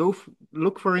they go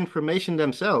look for information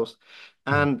themselves.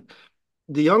 Mm. And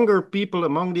the younger people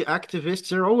among the activists,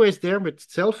 they're always there with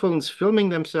cell phones, filming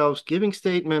themselves, giving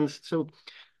statements. So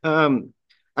um,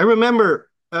 I remember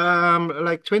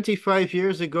like 25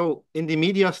 years ago, in the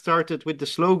media started with the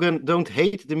slogan, "Don't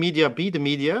hate the media, be the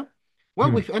media." Well,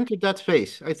 Mm. we've entered that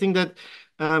phase. I think that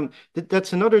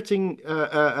that's another thing.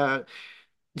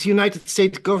 The United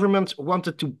States government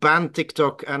wanted to ban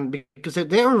TikTok, and because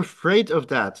they are afraid of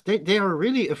that. They are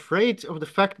really afraid of the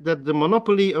fact that the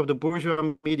monopoly of the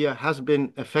bourgeois media has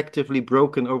been effectively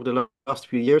broken over the last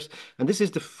few years. And this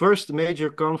is the first major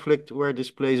conflict where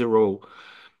this plays a role.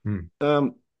 Mm.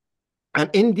 Um, and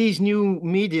in these new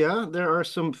media, there are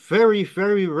some very,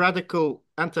 very radical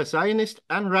anti-Zionist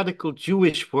and radical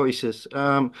Jewish voices.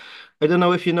 I don't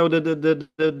know if you know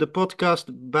the podcast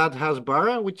Bad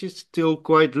Hasbara, which is still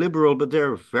quite liberal, but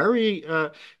they're very.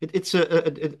 It's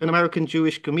an American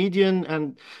Jewish comedian,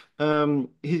 and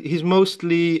he's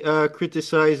mostly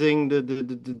criticizing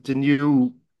the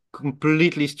new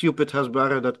completely stupid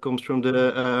Hasbara that comes from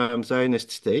the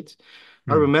Zionist state.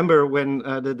 I Mm. remember when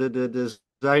the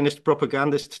Zionist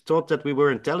propagandists thought that we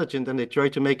were intelligent, and they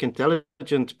tried to make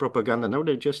intelligent propaganda. Now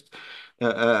they're just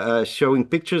showing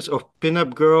pictures of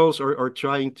pinup girls, or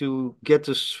trying to get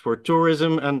us for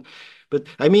tourism. But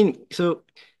I mean, so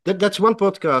that's one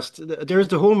podcast. There's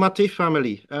the whole Mate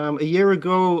family. A year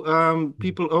ago,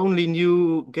 people only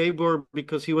knew Gabor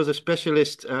because he was a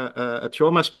specialist, a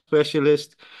trauma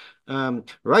specialist.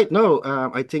 Right now,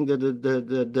 I think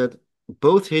that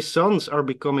both his sons are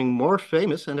becoming more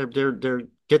famous, and they're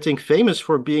getting famous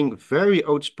for being very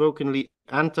outspokenly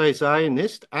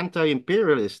anti-Zionist,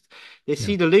 anti-imperialist. They Yeah.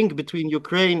 see the link between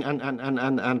Ukraine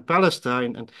and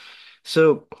Palestine, and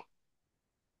so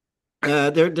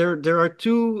there are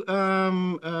two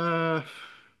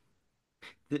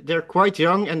they're quite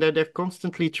young, and they're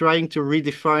constantly trying to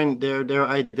redefine their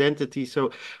identity.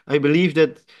 So I believe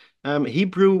that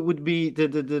Hebrew would be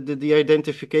the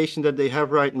identification that they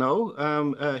have right now.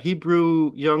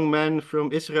 Hebrew young men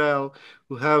from Israel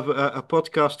who have a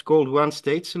podcast called One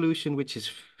State Solution, which is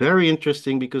very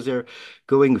interesting because they're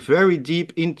going very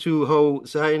deep into how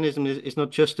Zionism is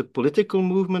not just a political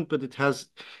movement, but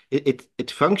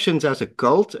it functions as a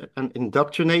cult and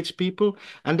indoctrinates people,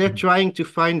 and they're Mm. trying to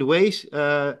find ways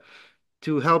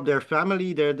to help their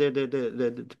family,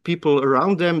 the people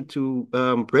around them to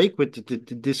break with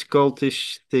this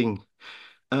cultish thing.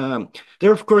 There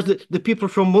are, of course, the people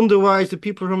from Mondowise, the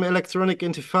people from Electronic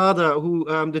Intifada, who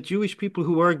the Jewish people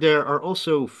who work there are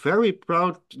also very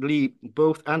proudly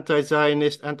both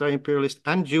anti-Zionist, anti-imperialist,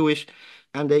 and Jewish,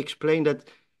 and they explain that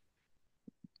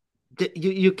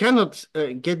you cannot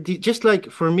get just like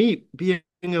for me being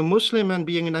a Muslim and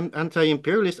being an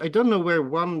anti-imperialist. I don't know where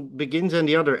one begins and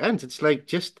the other ends. It's like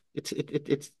just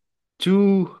it's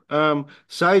two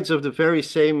sides of the very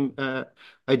same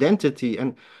identity,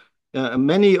 and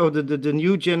many of the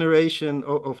new generation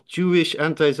of Jewish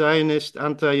anti-Zionist,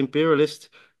 anti-imperialist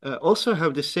also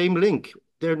have the same link.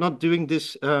 They're not doing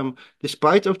this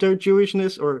despite of their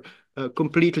Jewishness or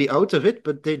completely out of it,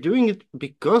 but they're doing it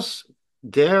because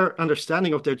their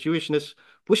understanding of their Jewishness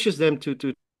pushes them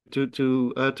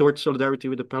towards solidarity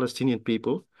with the Palestinian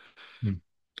people. Mm.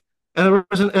 And there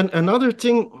was another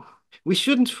thing. we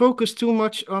shouldn't focus too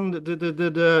much on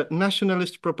the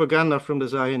nationalist propaganda from the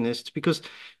Zionists because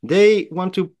they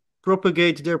want to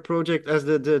propagate their project as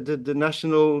the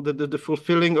national the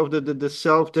fulfilling of the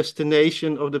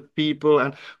self-destination of the people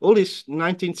and all this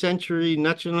 19th century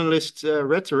nationalist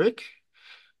rhetoric.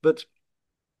 But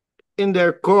in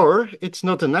their core, it's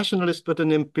not a nationalist but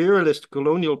an imperialist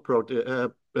colonial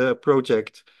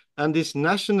project. And this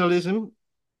nationalism,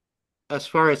 as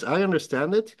far as I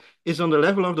understand it, is on the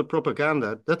level of the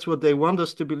propaganda. That's what they want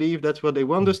us to believe. That's what they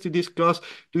want us to discuss.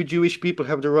 Do Jewish people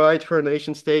have the right for a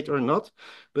nation state or not?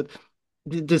 But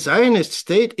the Zionist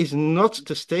state is not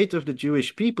the state of the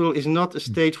Jewish people, is not a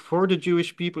state for the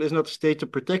Jewish people, is not a state to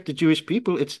protect the Jewish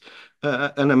people. It's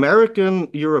an American,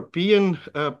 European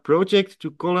project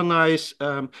to colonize,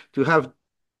 to have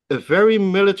a very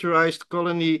militarized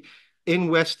colony in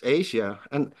West Asia.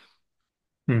 And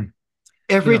Hmm.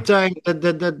 every Yeah. time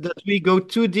that we go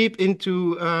too deep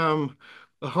into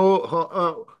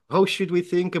how should we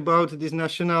think about this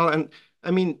national, and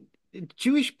I mean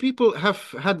Jewish people have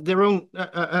had their own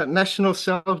national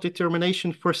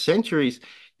self-determination for centuries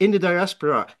in the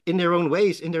diaspora, in their own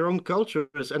ways, in their own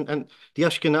cultures, and the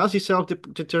Ashkenazi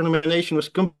self-determination was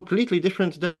completely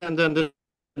different than the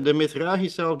Mizrahi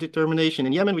self-determination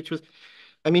in Yemen, which was,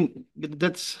 I mean,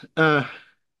 that's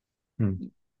Hmm.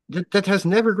 that has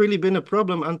never really been a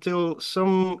problem until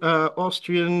some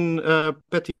Austrian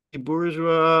petty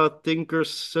bourgeois thinkers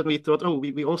suddenly thought, oh,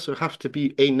 we also have to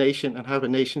be a nation and have a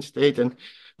nation state. And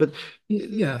but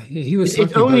Yeah, he was it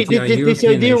talking only about, yeah, this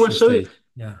European idea nation was so state.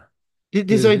 Yeah. He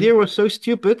this was, idea was so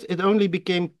stupid. It only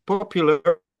became popular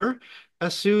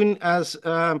as soon as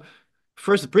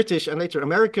first British and later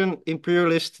American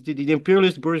imperialist, the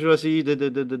imperialist bourgeoisie,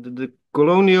 the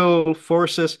colonial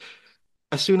forces,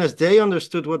 as soon as they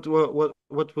understood what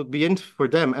would be in for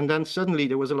them, and then suddenly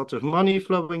there was a lot of money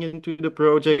flowing into the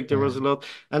project. There yeah. was a lot,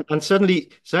 and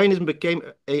suddenly Zionism became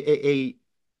a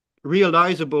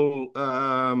realizable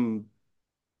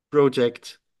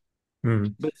project, Hmm.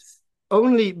 but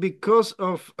only because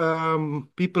of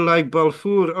people like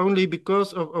Balfour, only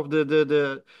because of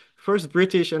the first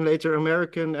British and later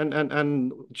American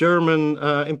and German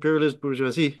imperialist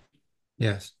bourgeoisie.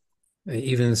 Yes.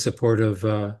 Even in support of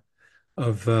the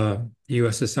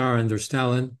USSR under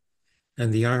Stalin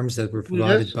and the arms that were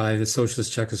provided Yes. by the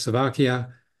socialist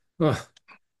Czechoslovakia. Well,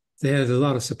 they had a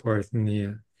lot of support, and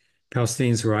the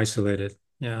Palestinians were isolated.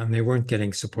 Yeah, and they weren't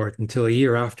getting support until a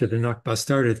year after the Nakba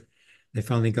started. They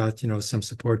finally got, some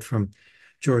support from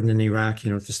Jordan and Iraq,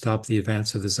 to stop the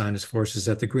advance of the Zionist forces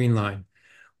at the Green Line,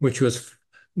 which was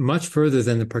much further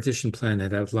than the partition plan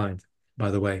had outlined, by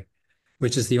the way,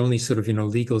 which is the only sort of,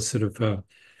 legal sort of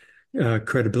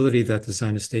credibility that the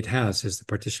Zionist state has is the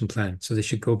partition plan. So they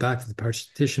should go back to the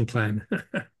partition plan,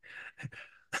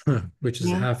 which is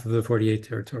Mm-hmm. half of the 48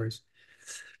 territories.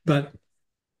 But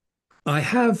I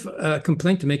have a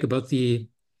complaint to make about the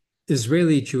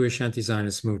Israeli Jewish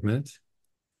anti-Zionist movement,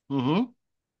 Mm-hmm.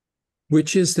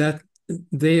 which is that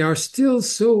they are still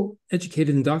so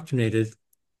educated and indoctrinated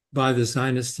by the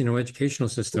Zionist, educational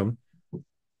system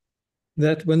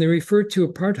that when they refer to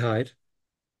apartheid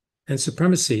and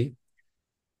supremacy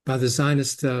by the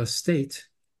Zionist state,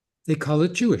 they call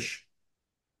it Jewish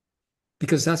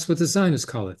because that's what the Zionists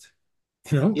call it.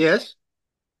 Yes.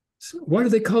 So why do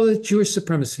they call it Jewish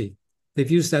supremacy? They've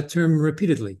used that term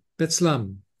repeatedly.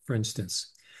 Betzlam, for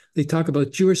instance. They talk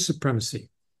about Jewish supremacy.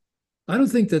 I don't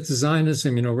think that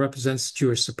Zionism, represents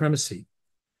Jewish supremacy.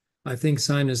 I think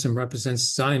Zionism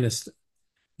represents Zionist,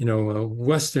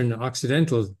 Western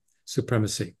Occidental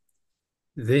supremacy.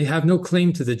 They have no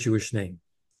claim to the Jewish name.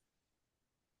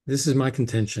 This is my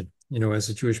contention, as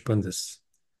a Jewish Bundist.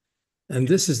 And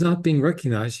this is not being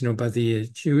recognized, by the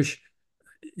Jewish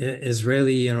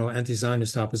Israeli,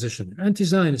 anti-Zionist opposition.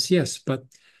 Anti-Zionist, yes, but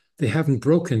they haven't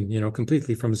broken,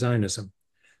 completely from Zionism.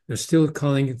 They're still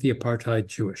calling the apartheid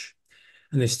Jewish,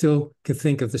 and they still can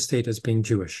think of the state as being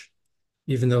Jewish,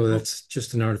 even though that's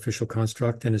just an artificial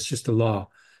construct and it's just a law.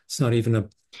 It's not even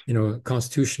a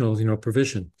constitutional,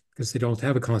 provision because they don't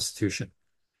have a constitution.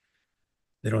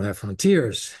 They don't have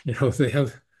frontiers.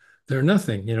 They're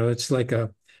nothing. It's like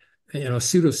a,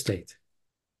 pseudo state.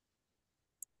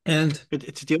 And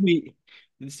It's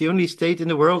the only state in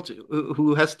the world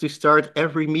who has to start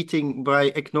every meeting by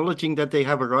acknowledging that they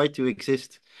have a right to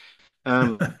exist.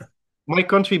 Um, my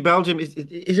country, Belgium,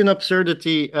 is an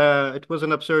absurdity. It was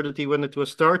an absurdity when it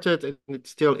was started, and it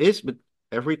still is, but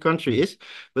every country is.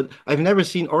 But I've never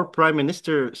seen our prime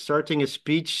minister starting a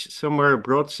speech somewhere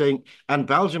abroad saying, "And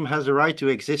Belgium has a right to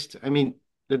exist." I mean,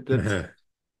 that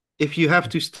if you have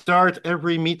to start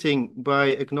every meeting by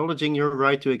acknowledging your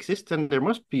right to exist, then there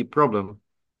must be a problem.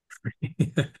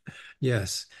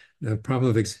 Yes, the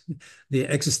problem of the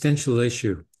existential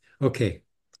issue. Okay.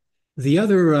 The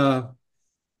other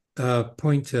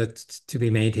point to be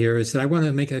made here is that I want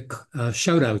to make a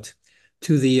shout out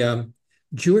to the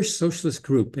Jewish Socialist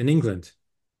Group in England.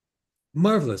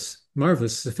 Marvelous,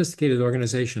 marvelous, sophisticated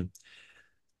organization.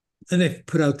 And they've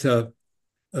put out a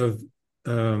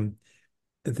um,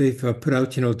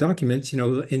 documents.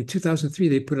 In 2003,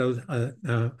 they put out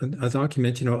a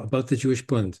document, about the Jewish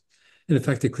Bund, in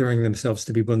effect declaring themselves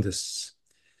to be Bundists.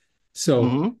 So,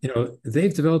 Hmm.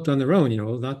 they've developed on their own,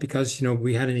 not because,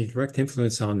 we had any direct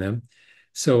influence on them.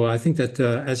 So I think that,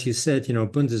 as you said,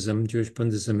 Bundism, Jewish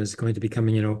Bundism is going to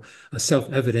becoming, a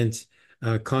self-evident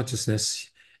consciousness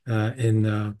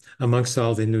in amongst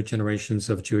all the new generations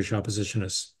of Jewish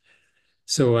oppositionists.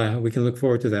 So we can look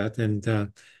forward to that. And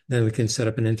then we can set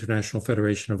up an international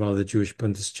federation of all the Jewish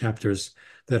Bundist chapters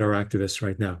that are activists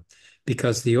right now.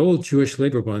 Because the old Jewish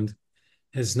Labor Bund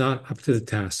is not up to the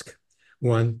task.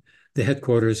 One, the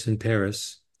headquarters in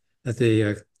Paris at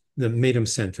the Medem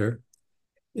Center,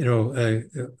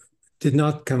 did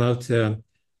not come out,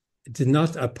 did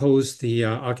not oppose the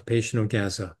occupation of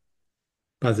Gaza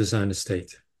by the Zionist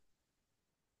state.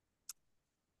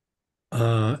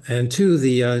 And two,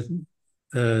 the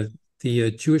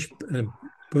Jewish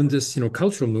Bundist,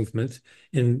 cultural movement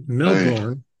in Hey,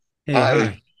 Melbourne. Hey, hi.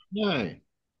 hi. Yeah. I'm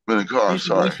in the car. Peace and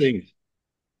Sorry. blessings.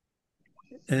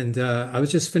 And I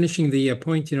was just finishing the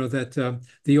point, that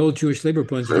the old Jewish Labor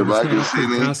Bund, was Everybody not can up to see the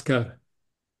me. task of,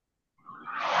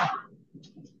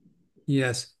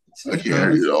 yes. I can't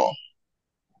hear you though.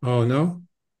 Oh, no?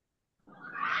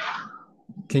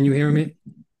 Can you hear me?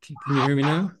 Can you hear me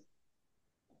now?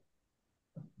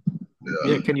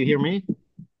 Yeah. Yeah, can you hear me?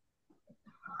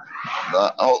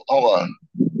 Hold on.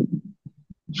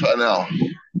 Try now.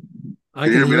 I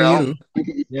Can you can hear me hear now? you.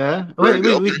 Yeah. Very Wait,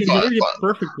 good. we Okay, can fine, hear you fine.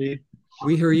 perfectly.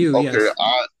 We hear you, Okay, yes.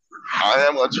 I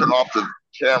am gonna turn off the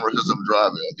camera because I'm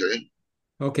driving. Okay.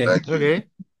 Okay. Thank you. Okay.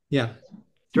 Yeah.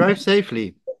 Drive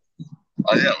safely.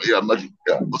 I am. Yeah.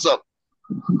 Yeah. What's up?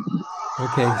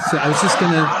 Okay. So I was just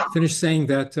going to finish saying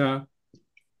that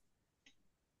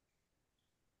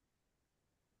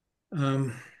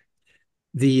um,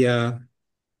 the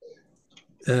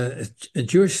a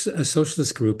Jewish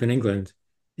socialist group in England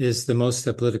is the most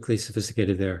politically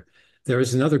sophisticated there. There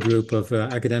is another group of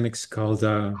academics called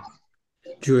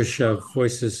Jewish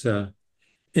Voices,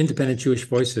 Independent Jewish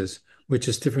Voices, which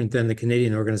is different than the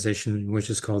Canadian organization, which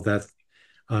is called that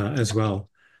as well.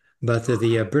 But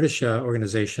the British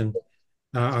organization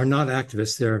are not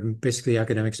activists. They're basically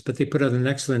academics, but they put out an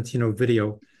excellent,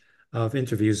 video of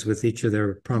interviews with each of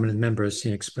their prominent members,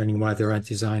 explaining why they're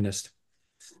anti-Zionist.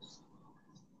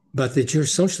 But the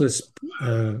Jewish Socialist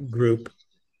group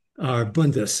are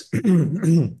Bundists.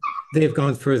 They've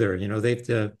gone further.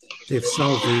 They've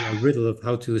solved the riddle of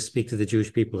how to speak to the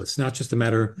Jewish people. It's not just a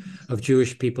matter of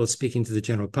Jewish people speaking to the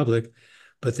general public,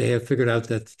 but they have figured out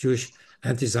that Jewish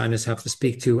anti-Zionists have to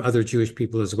speak to other Jewish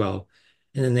people as well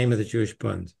in the name of the Jewish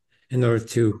Bund in order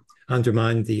to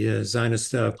undermine the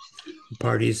Zionist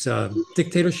party's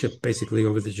dictatorship, basically,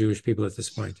 over the Jewish people at this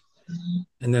point.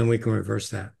 And then we can reverse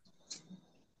that.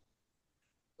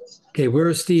 Okay, where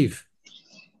is Steve?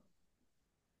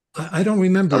 I don't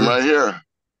remember. I'm right here.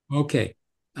 Okay.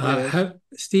 Yes.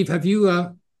 Steve, have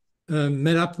you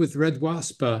met up with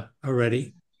RedWasp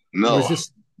already? Or is No.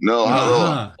 this? No. Hello.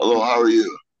 Aha. Hello. How are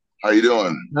you? How you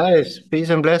doing? Nice. Peace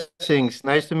and blessings.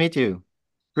 Nice to meet you.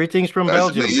 Greetings from Nice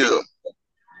to meet Belgium. you.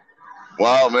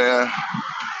 Wow, man.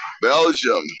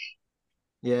 Belgium.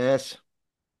 Yes.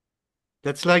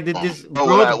 That's like this Oh,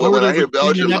 when broad when border I hear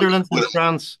between the Belgium, Netherlands and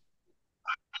France.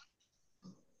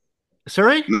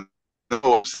 Sorry?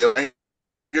 no,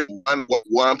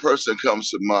 one person comes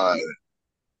to mind.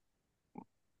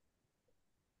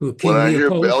 Ooh, When King I hear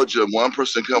Leopold? Belgium, one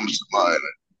person comes to mind.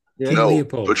 Yeah. King No,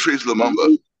 Leopold. Patrice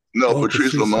Lumumba. No, Oh,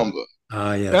 Patrice Patrice. Lumumba.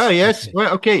 Ah, Oh, yes. yes. Okay.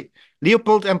 Well, okay.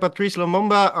 Leopold and Patrice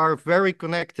Lumumba are very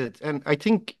connected. And I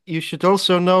think you should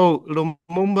also know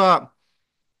Lumumba.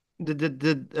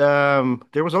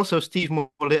 There was also Steve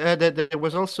Mulele, there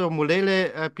was also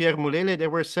Mulele, Pierre Mulele.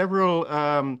 There were several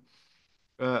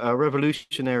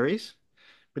revolutionaries,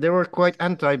 but they were quite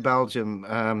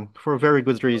anti-Belgium for very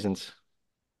good reasons.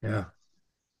 Yeah.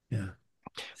 Yeah.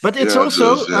 But it's Yeah,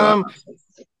 also because yeah,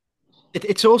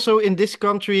 it's also in this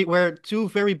country where two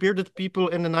very bearded people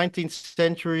in the 19th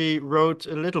century wrote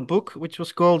a little book which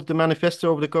was called The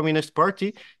Manifesto of the Communist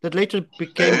Party that later hey,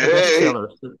 became a hey, bestseller.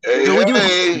 hey, So we do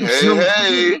hey, have hey, some.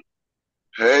 hey,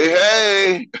 hey,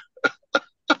 hey.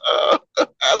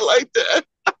 I like that.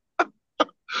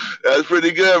 That's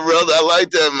pretty good, brother. I like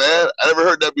that, man. I never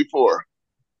heard that before.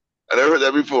 I never heard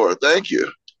that before. Thank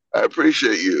you. I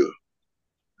appreciate you.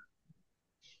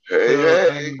 Hey, So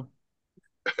hey,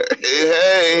 hey,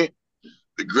 hey.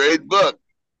 The great book.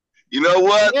 You know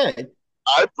what? yeah,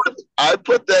 I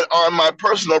put that on my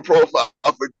personal profile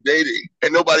for dating,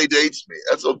 and nobody dates me.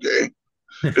 That's okay.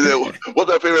 He said,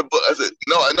 "What's my favorite book?" I said,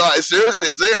 "No, I seriously,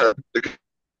 it's there. The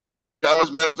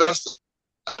Communist Manifesto."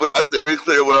 But I said very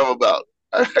clear what I'm about.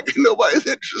 Nobody's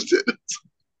interested.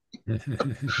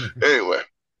 Anyway,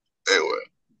 anyway,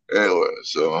 anyway.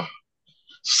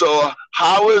 So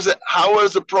how is it? How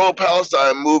is the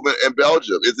pro-Palestine movement in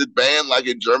Belgium? Is it banned like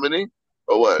in Germany,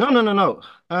 or what? no, no, no, no.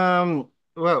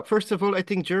 Well, first of all, I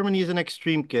think Germany is an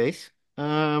extreme case.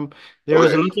 There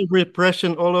is a Okay, lot of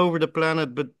repression all over the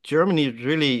planet, but Germany is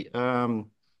really.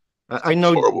 I it's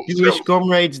know horrible. It's Jewish terrible.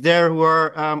 comrades there who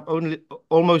are only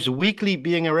almost weekly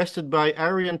being arrested by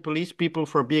Aryan police people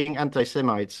for being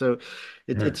anti-Semites. So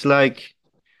Yeah. it's like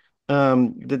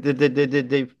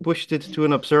they've pushed it to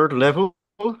an absurd level.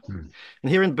 Mm.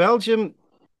 And here in Belgium,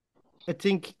 I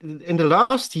think in the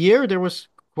last year there was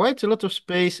quite a lot of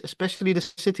space, especially the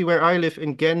city where I live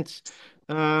in Ghent.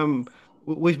 Um,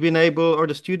 we've been able, or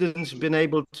the students been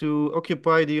able to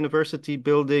occupy the university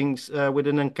buildings with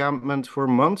an encampment for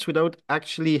months without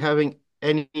actually having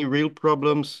any real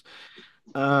problems.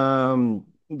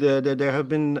 There have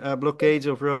been blockades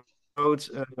of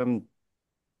roads.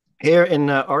 Here in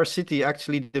our city,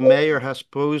 actually, the mayor has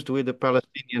posed with a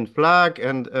Palestinian flag,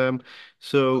 and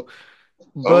so.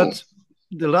 Oh, But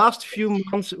the last few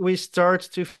months, we start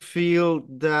to feel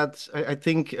that I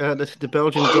think the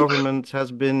Belgian government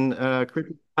has been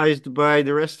criticized by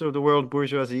the rest of the world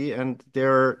bourgeoisie, and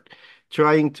they're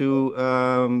trying to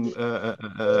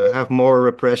have more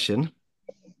repression.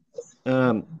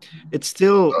 Um, it's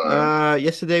still,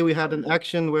 yesterday we had an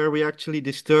action where we actually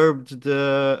disturbed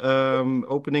the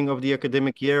opening of the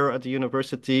academic year at the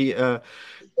university.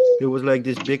 There was like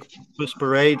this big bus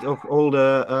parade of all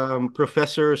the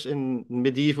professors in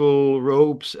medieval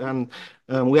robes, and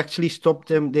we actually stopped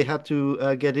them. They had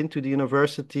to get into the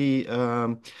university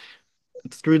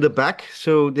through the back,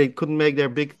 so they couldn't make their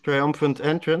big triumphant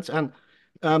entrance.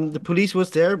 And the police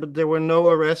was there, but there were no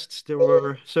arrests.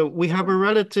 So we have a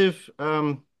relative.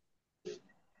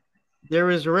 There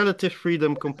is relative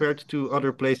freedom compared to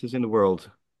other places in the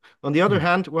world. On the other Mm.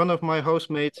 hand, one of my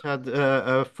housemates had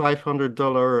a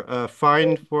 $500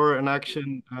 fine for an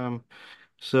action.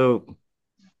 So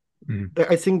Mm.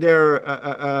 I think they're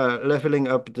leveling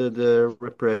up the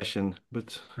repression,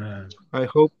 but Uh, I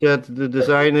hope that the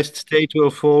Zionist state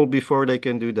will fall before they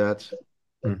can do that.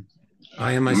 mm.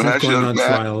 I am myself going imagine, on man.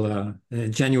 trial.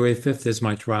 January 5th is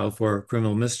my trial for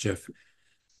criminal mischief,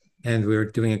 and we're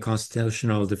doing a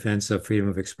constitutional defense of freedom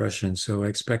of expression. So I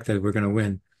expect that we're going to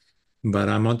win. But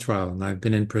I'm on trial, and I've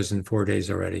been in prison 4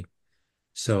 days already.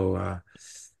 So,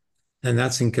 and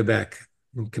that's in Quebec.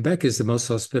 And Quebec is the most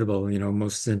hospitable,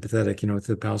 most sympathetic, to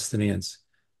the Palestinians.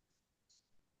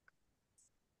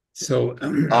 So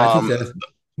I think Um, that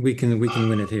we can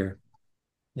win it here.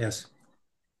 Yes.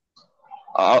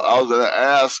 I was going to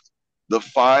ask the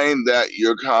fine that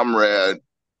your comrade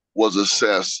was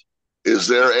assessed. Is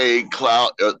there a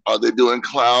cloud? Are they doing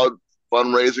cloud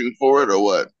fundraising for it or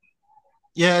what?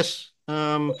 Yes,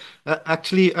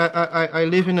 actually, I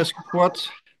live in a squat.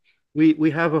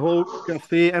 We have a whole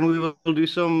cafe, and we will do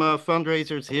some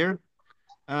fundraisers here.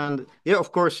 And yeah,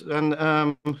 of course, and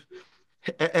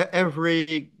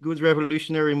every good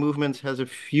revolutionary movement has a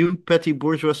few petty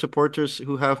bourgeois supporters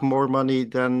who have more money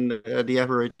than the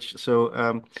average.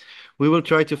 So we will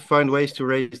try to find ways to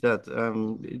raise that.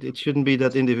 It shouldn't be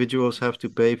that individuals have to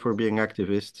pay for being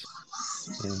activists.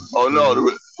 Yeah. Oh no!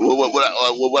 Yeah.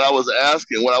 What I was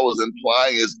asking, what I was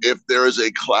implying is, if there is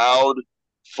a cloud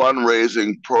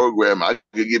fundraising program, I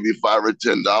could give you $5 or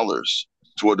 $10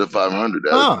 toward the 500.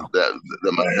 Ah, That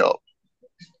might help.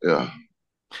 Yeah,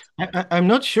 I'm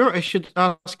not sure. I should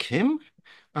ask him.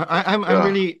 I'm yeah,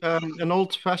 really an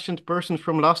old-fashioned person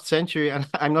from last century, and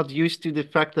I'm not used to the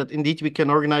fact that indeed we can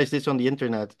organize this on the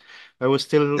internet. I was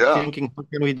still yeah, thinking, how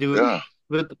can we do it? yeah.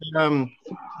 But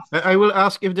I will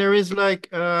ask if there is like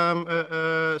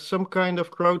some kind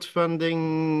of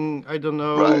crowdfunding. I don't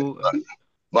Right. know.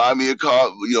 Buy me a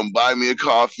buy me a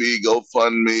coffee, go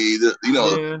fund me.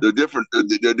 Yeah. They're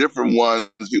different ones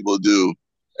people do,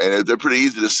 and they're pretty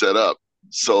easy to set up.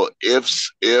 So if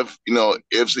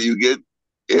so you get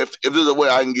if there's a way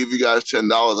I can give you guys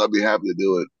 $10, I'd be happy to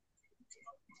do it.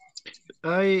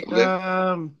 I Okay.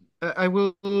 I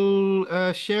will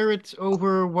share it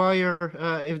over wire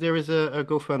if there is a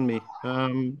GoFundMe.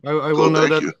 I will Cool. know Thank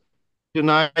that you.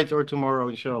 tonight or tomorrow,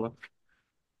 inshallah.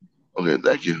 Okay.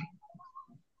 Thank you.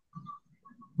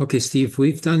 Okay, Steve,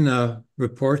 we've done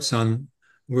reports on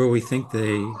where we think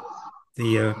the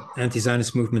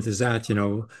anti-Zionist movement is at,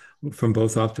 from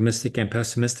both optimistic and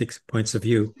pessimistic points of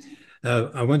view.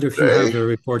 I wonder if you have Okay. a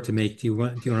report to make. Do you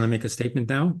want to make a statement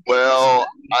now? Well,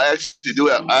 I actually do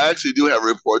have a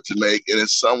report to make, and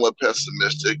it's somewhat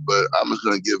pessimistic, but I'm just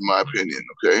going to give my opinion.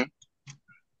 Okay.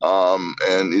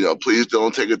 And please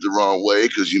don't take it the wrong way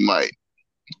because you might.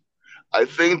 I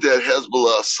think that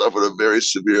Hezbollah suffered a very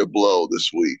severe blow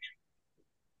this week,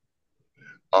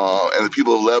 and the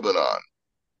people of Lebanon,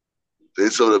 they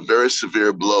suffered a very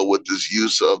severe blow with this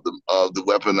use of the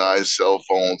weaponized cell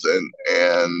phones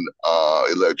and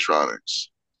electronics,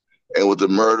 and with the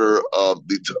murder of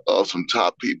some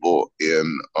top people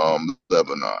in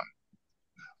Lebanon.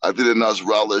 I think that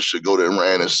Nasrallah should go to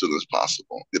Iran as soon as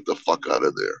possible. Get the fuck out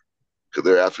of there, because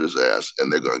they're after his ass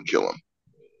and they're going to kill him.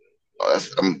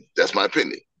 That's my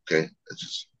opinion. Okay,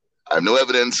 I have no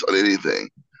evidence on anything,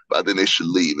 but I think they should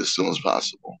leave as soon as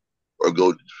possible, or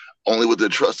go only with their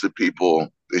trusted people.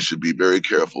 They should be very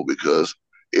careful because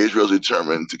Israel's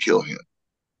determined to kill him,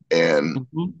 and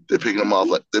they're picking him off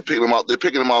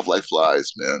like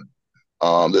flies, man.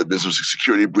 There have been some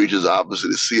security breaches.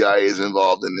 Obviously, the CIA is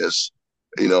involved in this.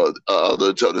 Other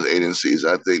intelligence agencies.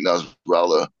 I think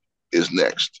Nasrallah is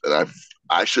next, and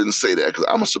I shouldn't say that because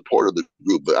I'm a supporter of the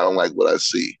group, but I don't like what I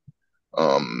see.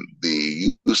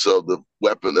 The use of the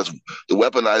weapon, that's the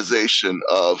weaponization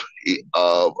of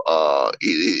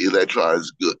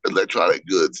electronic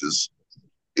goods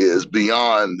is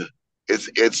beyond.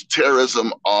 It's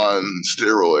terrorism on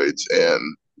steroids,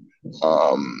 and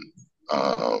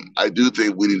I do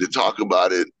think we need to talk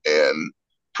about it and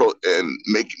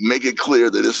make it clear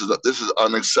that this is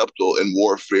unacceptable in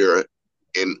warfare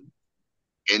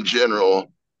in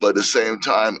general. But at the same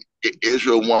time,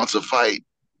 Israel wants a fight,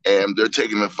 and they're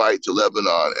taking the fight to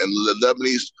Lebanon, and the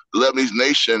Lebanese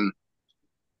nation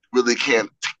really can't.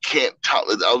 I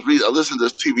listened to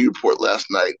this TV report last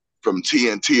night from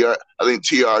TNT, I think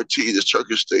TRT, this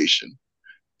Turkish station,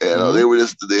 and they were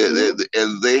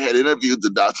they had interviewed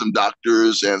some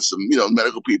doctors and some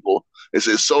medical people. They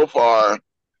said so far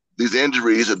these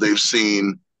injuries that they've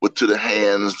seen to the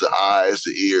hands, the eyes,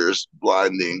 the ears,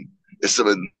 blinding, is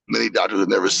something many doctors have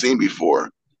never seen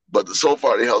before. But so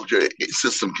far, the healthcare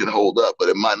system can hold up, but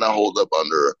it might not hold up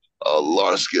under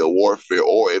large-scale warfare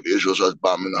or if Israel starts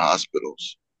bombing the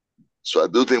hospitals. So I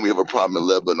do think we have a problem in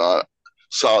Lebanon.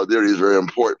 Solidarity is very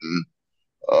important.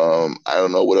 I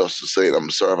don't know what else to say, and I'm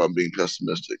sorry if I'm being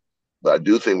pessimistic, but I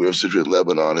do think we have a situation in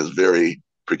Lebanon is very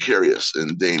precarious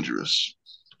and dangerous.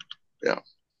 Yeah.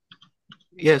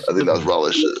 Yes. I think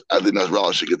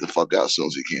Nasrallah should get the fuck out as soon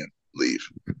as he can, leave,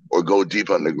 or go deep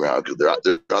underground because they're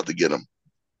out to get him.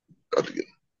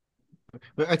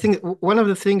 I think one of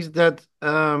the things that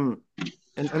and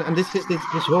this is this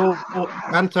whole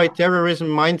anti-terrorism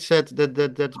mindset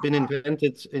that's been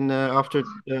invented in after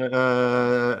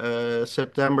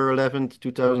September 11th,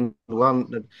 2001.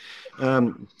 That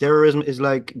terrorism is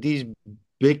like these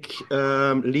big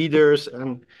leaders,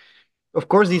 and of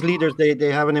course these leaders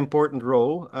they have an important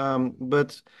role,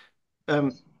 but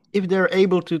if they're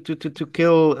able to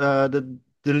kill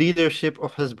the leadership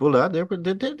of Hezbollah,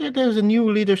 there's a new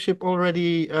leadership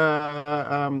already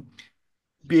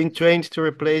being trained to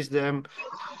replace them.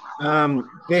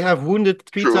 They have wounded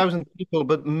 3,000 people,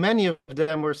 but many of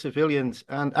them were civilians.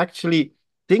 And actually,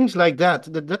 things like that's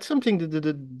something that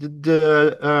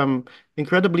the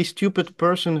incredibly stupid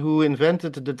person who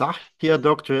invented the Dahia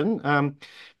doctrine,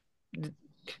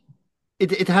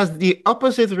 it has the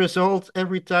opposite result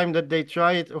every time that they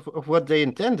try it of what they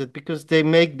intended, because they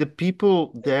make the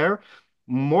people there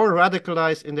more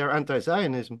radicalized in their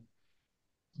anti-Zionism.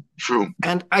 True.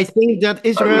 And I think that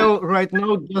Israel right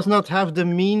now does not have the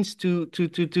means to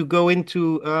go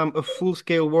into a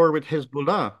full-scale war with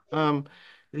Hezbollah.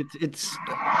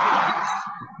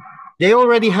 They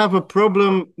already have a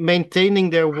problem maintaining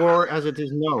their war as it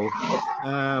is now.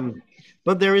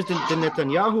 But there is the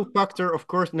Netanyahu factor. Of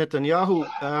course, Netanyahu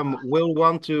will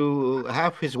want to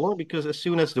have his war because as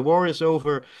soon as the war is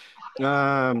over,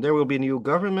 there will be a new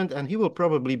government and he will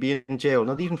probably be in jail,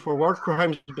 not even for war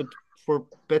crimes, but for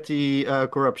petty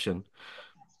corruption.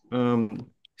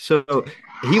 So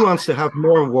he wants to have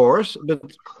more wars, but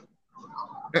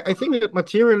I think that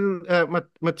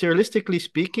materialistically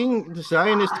speaking, the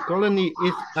Zionist colony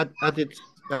is at its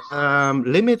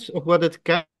limits of what it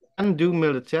can do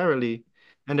militarily.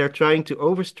 And they're trying to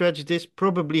overstretch this,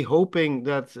 probably hoping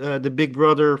that the big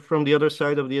brother from the other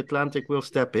side of the Atlantic will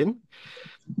step in.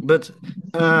 But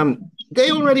they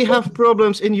already have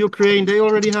problems in Ukraine. They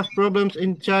already have problems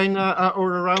in China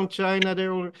or around China.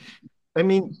 I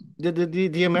mean,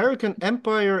 the American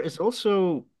empire is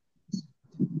also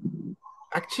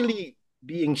actually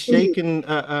being shaken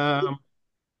a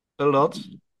lot.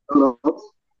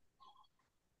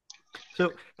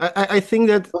 So I think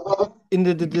that in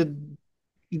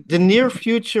the near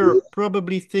future,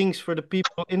 probably things for the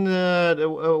people in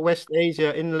West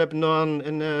Asia, in Lebanon,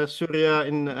 in Syria,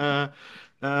 in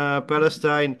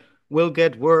Palestine will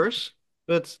get worse.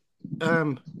 But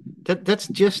um, that's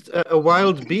just a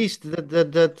wild beast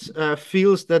that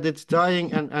feels that it's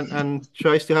dying and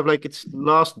tries to have like its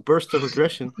last burst of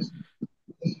aggression.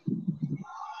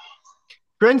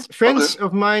 Okay. Friends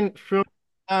of mine from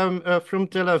Tel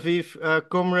Aviv,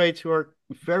 comrades who are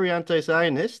very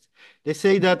anti-Zionist, they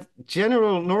say that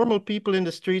general normal people in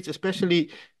the streets,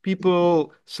 especially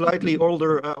people slightly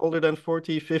older than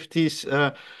 40, 50s,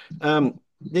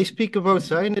 they speak about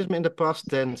Zionism in the past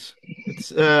tense. It's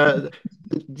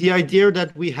the idea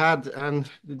that we had, and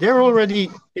they're already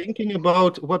thinking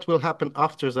about what will happen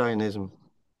after Zionism.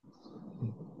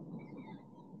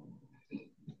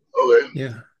 Okay.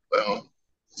 Yeah. Well,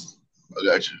 I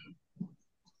got you.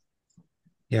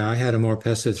 Yeah, I had a more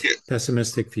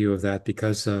pessimistic view of that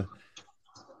because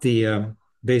the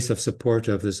base of support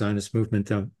of the Zionist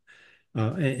movement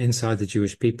inside the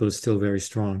Jewish people is still very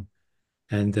strong,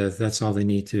 and that's all they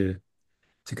need to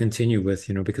continue with,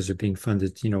 because they're being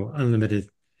funded, unlimited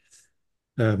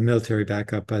military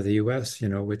backup by the U.S.,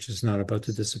 which is not about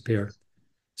to disappear.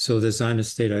 So the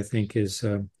Zionist state, I think, is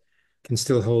can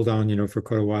still hold on, for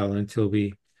quite a while until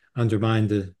we undermine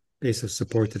the base of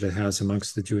support that it has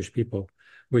amongst the Jewish people,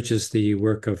 which is the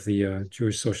work of the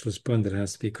Jewish Socialist Bund that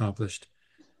has to be accomplished.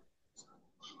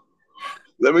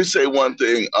 Let me say one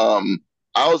thing. I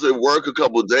was at work a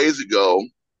couple of days ago,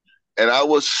 and I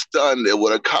was stunned at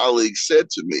what a colleague said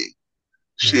to me.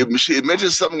 Yeah. She had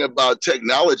mentioned something about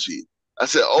technology. I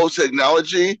said, "Oh,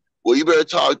 technology. Well, you better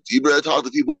talk. You better talk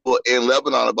to people in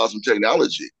Lebanon about some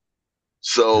technology."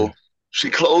 So she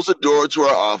closed the door to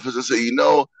our office and said,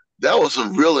 that was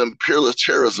some real imperialist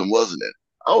terrorism, wasn't it?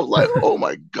 I was like, oh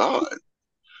my God.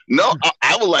 No,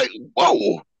 I was like,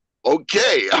 whoa,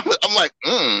 okay. I'm like,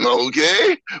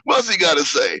 okay. What's he got to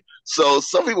say? So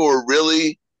some people,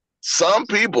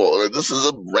 this is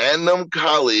a random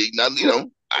colleague, not,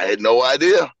 I had no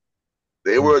idea.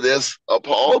 They were this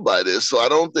appalled by this. So I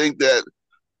don't think that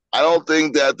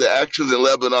the actions in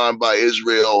Lebanon by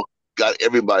Israel got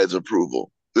everybody's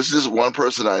approval. This is just one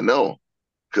person I know,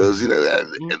 because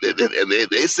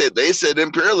they said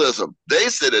imperialism. They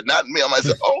said it, not me. I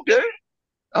said, okay.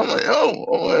 I'm like,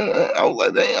 I was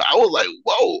like, damn. I was like,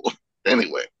 whoa.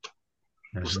 Anyway,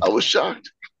 I was shocked,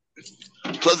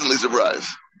 pleasantly surprised.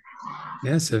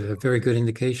 Yes, a very good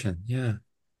indication. Yeah,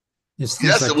 it's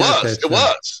things Yes, like it that was. It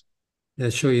was.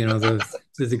 that show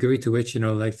the degree to which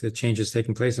like the change is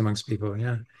taking place amongst people.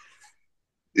 Yeah.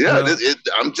 Yeah, Well,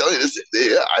 I'm telling you this.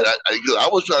 Yeah, I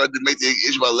was trying to make the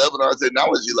issue about Lebanon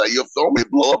technology, like your phone may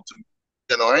blow up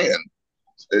to hand.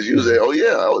 As you say, oh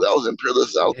yeah, that was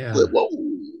imperialist. I was like, yeah, whoa.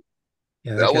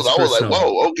 yeah, that That was gets I was like,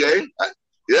 personal. whoa, okay,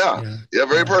 yeah, Yeah, yeah,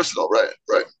 very yeah, personal, right,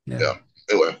 right, yeah. yeah.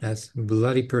 Anyway, That's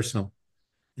bloody personal.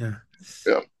 Yeah.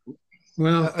 yeah.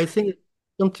 Well, I think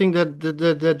something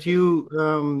that you,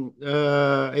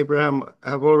 Abraham,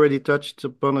 have already touched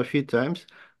upon a few times.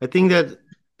 I think that,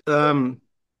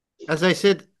 as I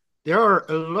said, there are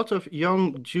a lot of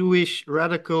young Jewish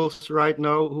radicals right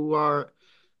now who are.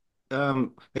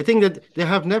 I think that there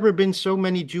have never been so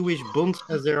many Jewish bunds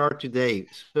as there are today.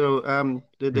 So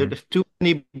there's too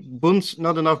many bunds,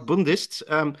 not enough Bundists.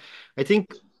 I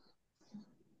think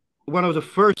one of the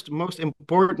first, most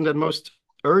important, and most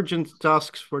urgent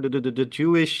tasks for the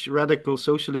Jewish radical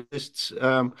socialists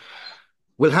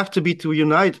will have to be to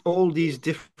unite all these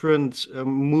different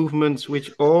movements,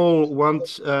 which all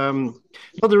want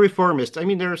not the reformists. I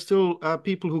mean, there are still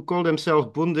people who call themselves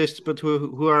Bundists, but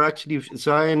who are actually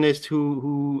Zionists,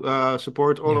 who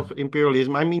support all yeah, of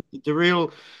imperialism. I mean, the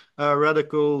real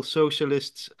radical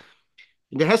socialists.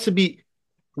 There has to be.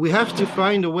 We have to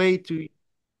find a way to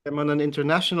on an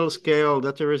international scale,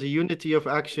 that there is a unity of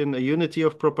action, a unity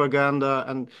of propaganda,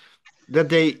 and that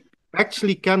they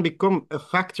actually can become a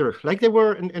factor, like they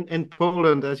were in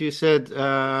Poland, as you said,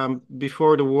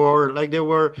 before the war, like they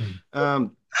were in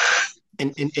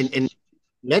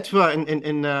Latvia,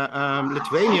 in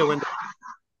Lithuania, when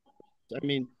I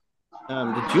mean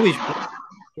the Jewish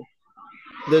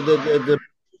the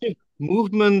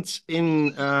movement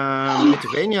in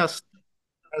Lithuania as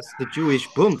the Jewish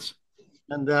Bund.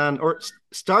 And then,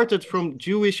 started from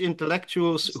Jewish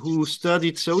intellectuals who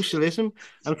studied socialism,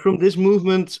 and from this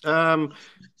movement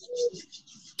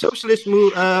socialist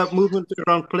movement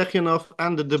around Plekhanov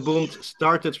and the Bund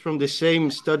started from the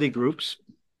same study groups.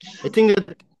 I think that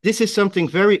this is something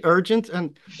very urgent, and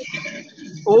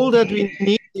all that we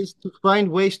need is to find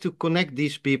ways to connect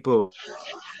these people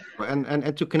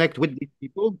and to connect with these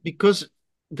people, because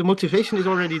the motivation is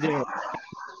already there.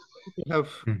 People have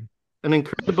Mhm. an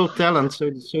incredible talent, so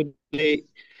they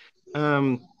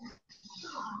um,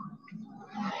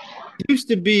 used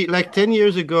to be like 10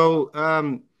 years ago.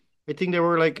 I think there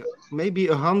were like maybe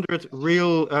 100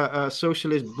 real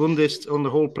socialist Bundists on the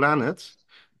whole planet.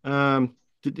 Um,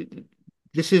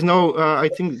 this is no, I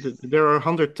think there are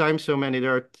 100 times so many.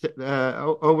 There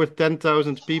are over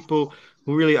 10,000 people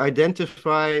who really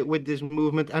identify with this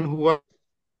movement and who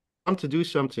want to do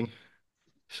something.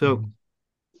 So Mhm.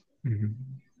 Mhm.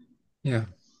 Yeah,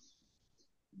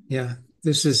 yeah.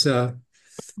 This is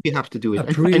we have to do a it.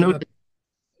 I pre. know.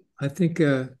 I think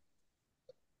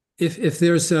if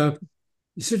there's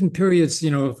certain periods,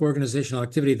 of organizational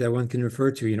activity that one can refer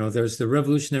to, there's the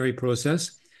revolutionary process,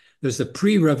 there's the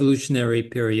pre-revolutionary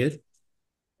period,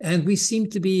 and we seem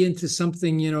to be into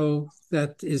something,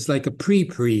 that is like a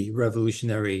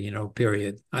pre-revolutionary,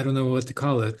 period. I don't know what to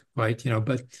call it quite,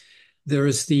 but there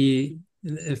is the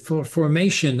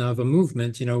formation of a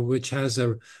movement, which has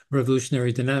a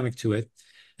revolutionary dynamic to it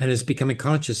and is becoming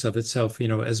conscious of itself,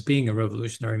 as being a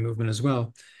revolutionary movement as well.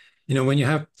 When you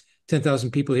have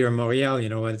 10,000 people here in Montreal,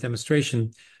 at a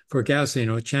demonstration for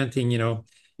Gaza, chanting,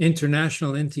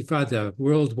 international intifada,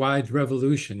 worldwide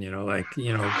revolution,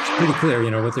 it's pretty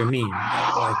clear, what they mean.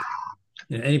 Like,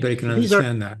 anybody can These are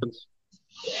understand that.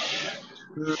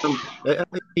 a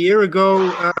year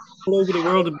ago, all over the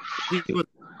world, it was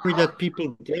that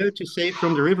people dare to say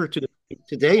from the river to the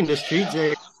today in the streets,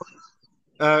 they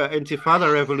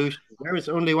Intifada revolution. There is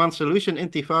only one solution: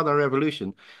 Intifada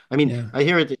revolution. I mean, Yeah, I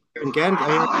hear it here in Ghent.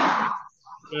 I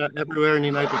hear it everywhere in the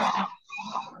United States.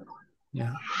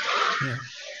 yeah, yeah.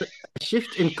 A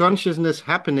shift in consciousness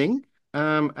happening,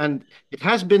 and it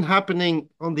has been happening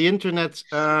on the internet,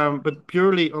 but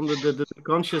purely on the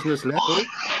consciousness level.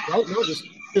 Right now, this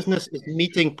consciousness is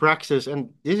meeting praxis, and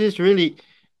this is really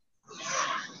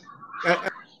uh,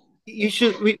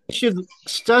 we should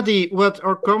study what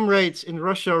our comrades in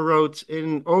Russia wrote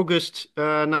in August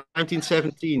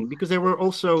 1917, because they were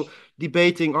also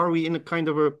debating, are we in a kind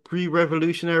of a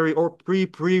pre-revolutionary or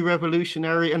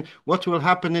pre-revolutionary, and what will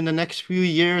happen in the next few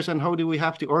years, and how do we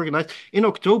have to organize? In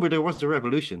October, there was the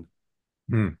revolution.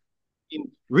 Hmm.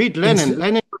 Read Inst- Lenin.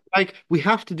 Lenin was like, we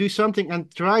have to do something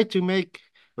and try to make,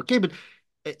 okay, but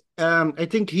I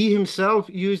think he himself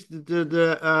used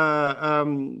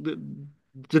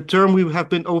the term, we have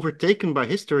been overtaken by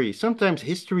history. Sometimes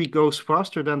history goes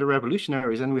faster than the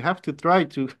revolutionaries, and we have to try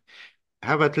to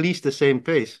have at least the same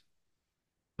pace.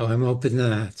 oh, I'm open to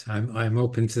that. I'm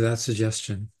open to that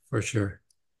suggestion for sure.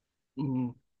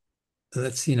 Mm.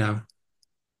 Let's see now.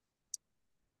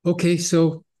 Okay,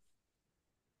 so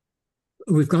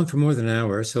we've gone for more than an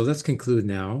hour, so let's conclude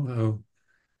now.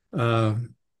 Uh,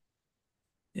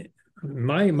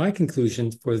 my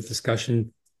conclusion for the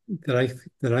discussion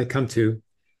that I come to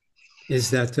is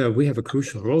that we have a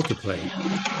crucial role to play.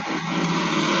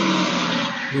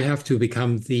 We have to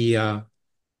become the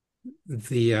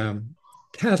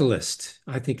catalyst,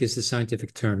 I think is the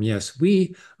scientific term. Yes,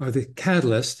 we are the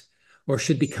catalyst, or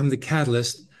should become the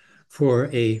catalyst for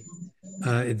the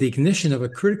ignition of a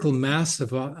critical mass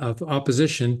of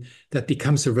opposition that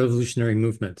becomes a revolutionary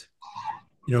movement.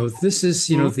 This is,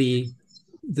 Mm.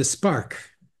 the spark.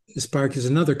 The spark is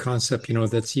another concept,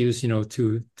 that's used,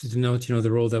 to denote,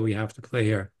 the role that we have to play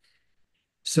here.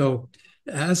 So,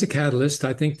 as a catalyst,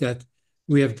 I think that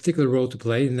we have a particular role to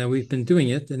play, and that we've been doing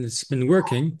it, and it's been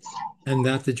working, and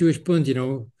that the Jewish Bund,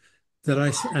 that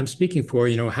I'm speaking for,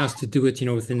 has to do it,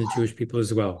 within the Jewish people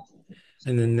as well.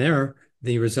 And then there,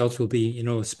 the results will be,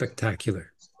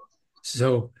 spectacular.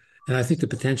 So, and I think the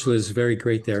potential is very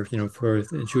great there, for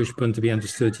the Jewish Bund to be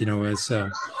understood, as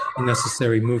a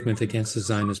necessary movement against the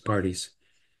Zionist parties.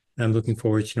 And I'm looking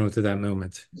forward, to that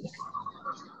moment.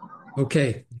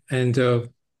 Okay, and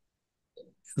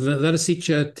let us each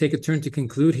take a turn to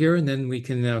conclude here, and then we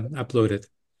can upload it.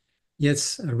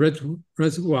 Yes,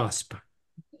 RedWasp.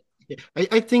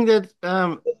 I think that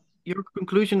your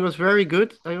conclusion was very good.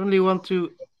 I only want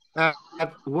to add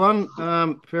one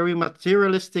very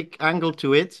materialistic angle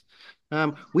to it.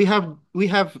 We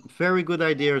have very good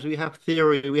ideas. We have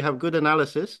theory. We have good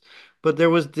analysis. But there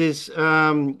was this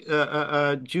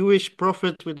Jewish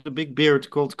prophet with a big beard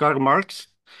called Karl Marx,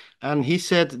 and he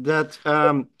said that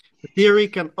theory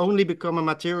can only become a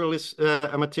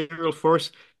material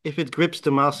force if it grips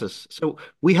the masses. So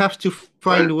we have to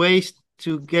find ways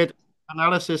to get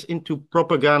analysis into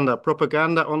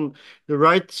propaganda on the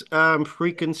right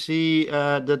frequency,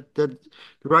 the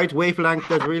right wavelength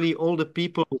that really all the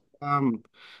people,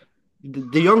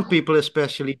 the young people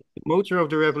especially, the motor of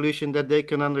the revolution, that they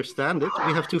can understand it.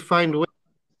 We have to find ways.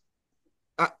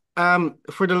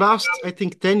 For the last, I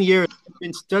think, 10 years, I've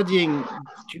been studying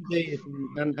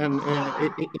Judaism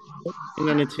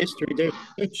and its history. There's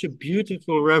such a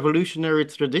beautiful revolutionary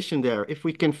tradition there. If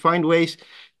we can find ways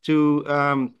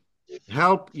to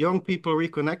help young people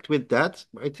reconnect with that,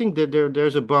 I think that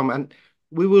there's a bomb. And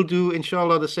we will do,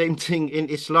 inshallah, the same thing in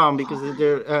Islam,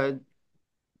 because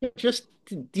just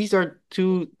these are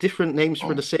two different names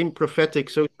for the same prophetic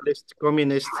socialist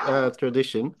communist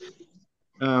tradition.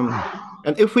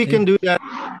 And if we can do that,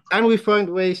 and we find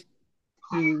ways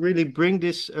to really bring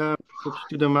this message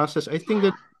to the masses, I think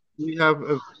that we have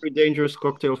a very dangerous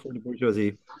cocktail for the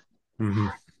bourgeoisie. Mm-hmm.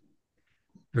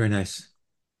 Very nice.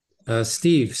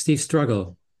 Steve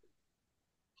Struggle.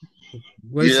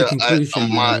 What is the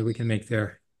conclusion we can make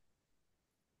there?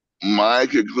 My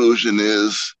conclusion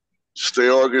is stay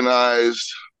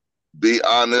organized, be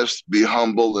honest, be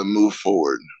humble, and move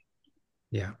forward.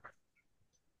 Yeah.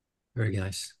 Very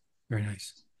nice. Very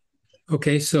nice.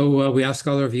 Okay, so we ask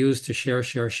all our viewers to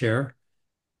share.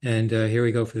 And here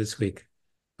we go for this week.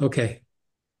 Okay,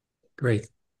 great.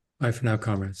 Bye for now,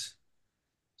 comrades.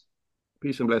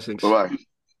 Peace and blessings. Bye-bye.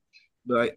 Bye.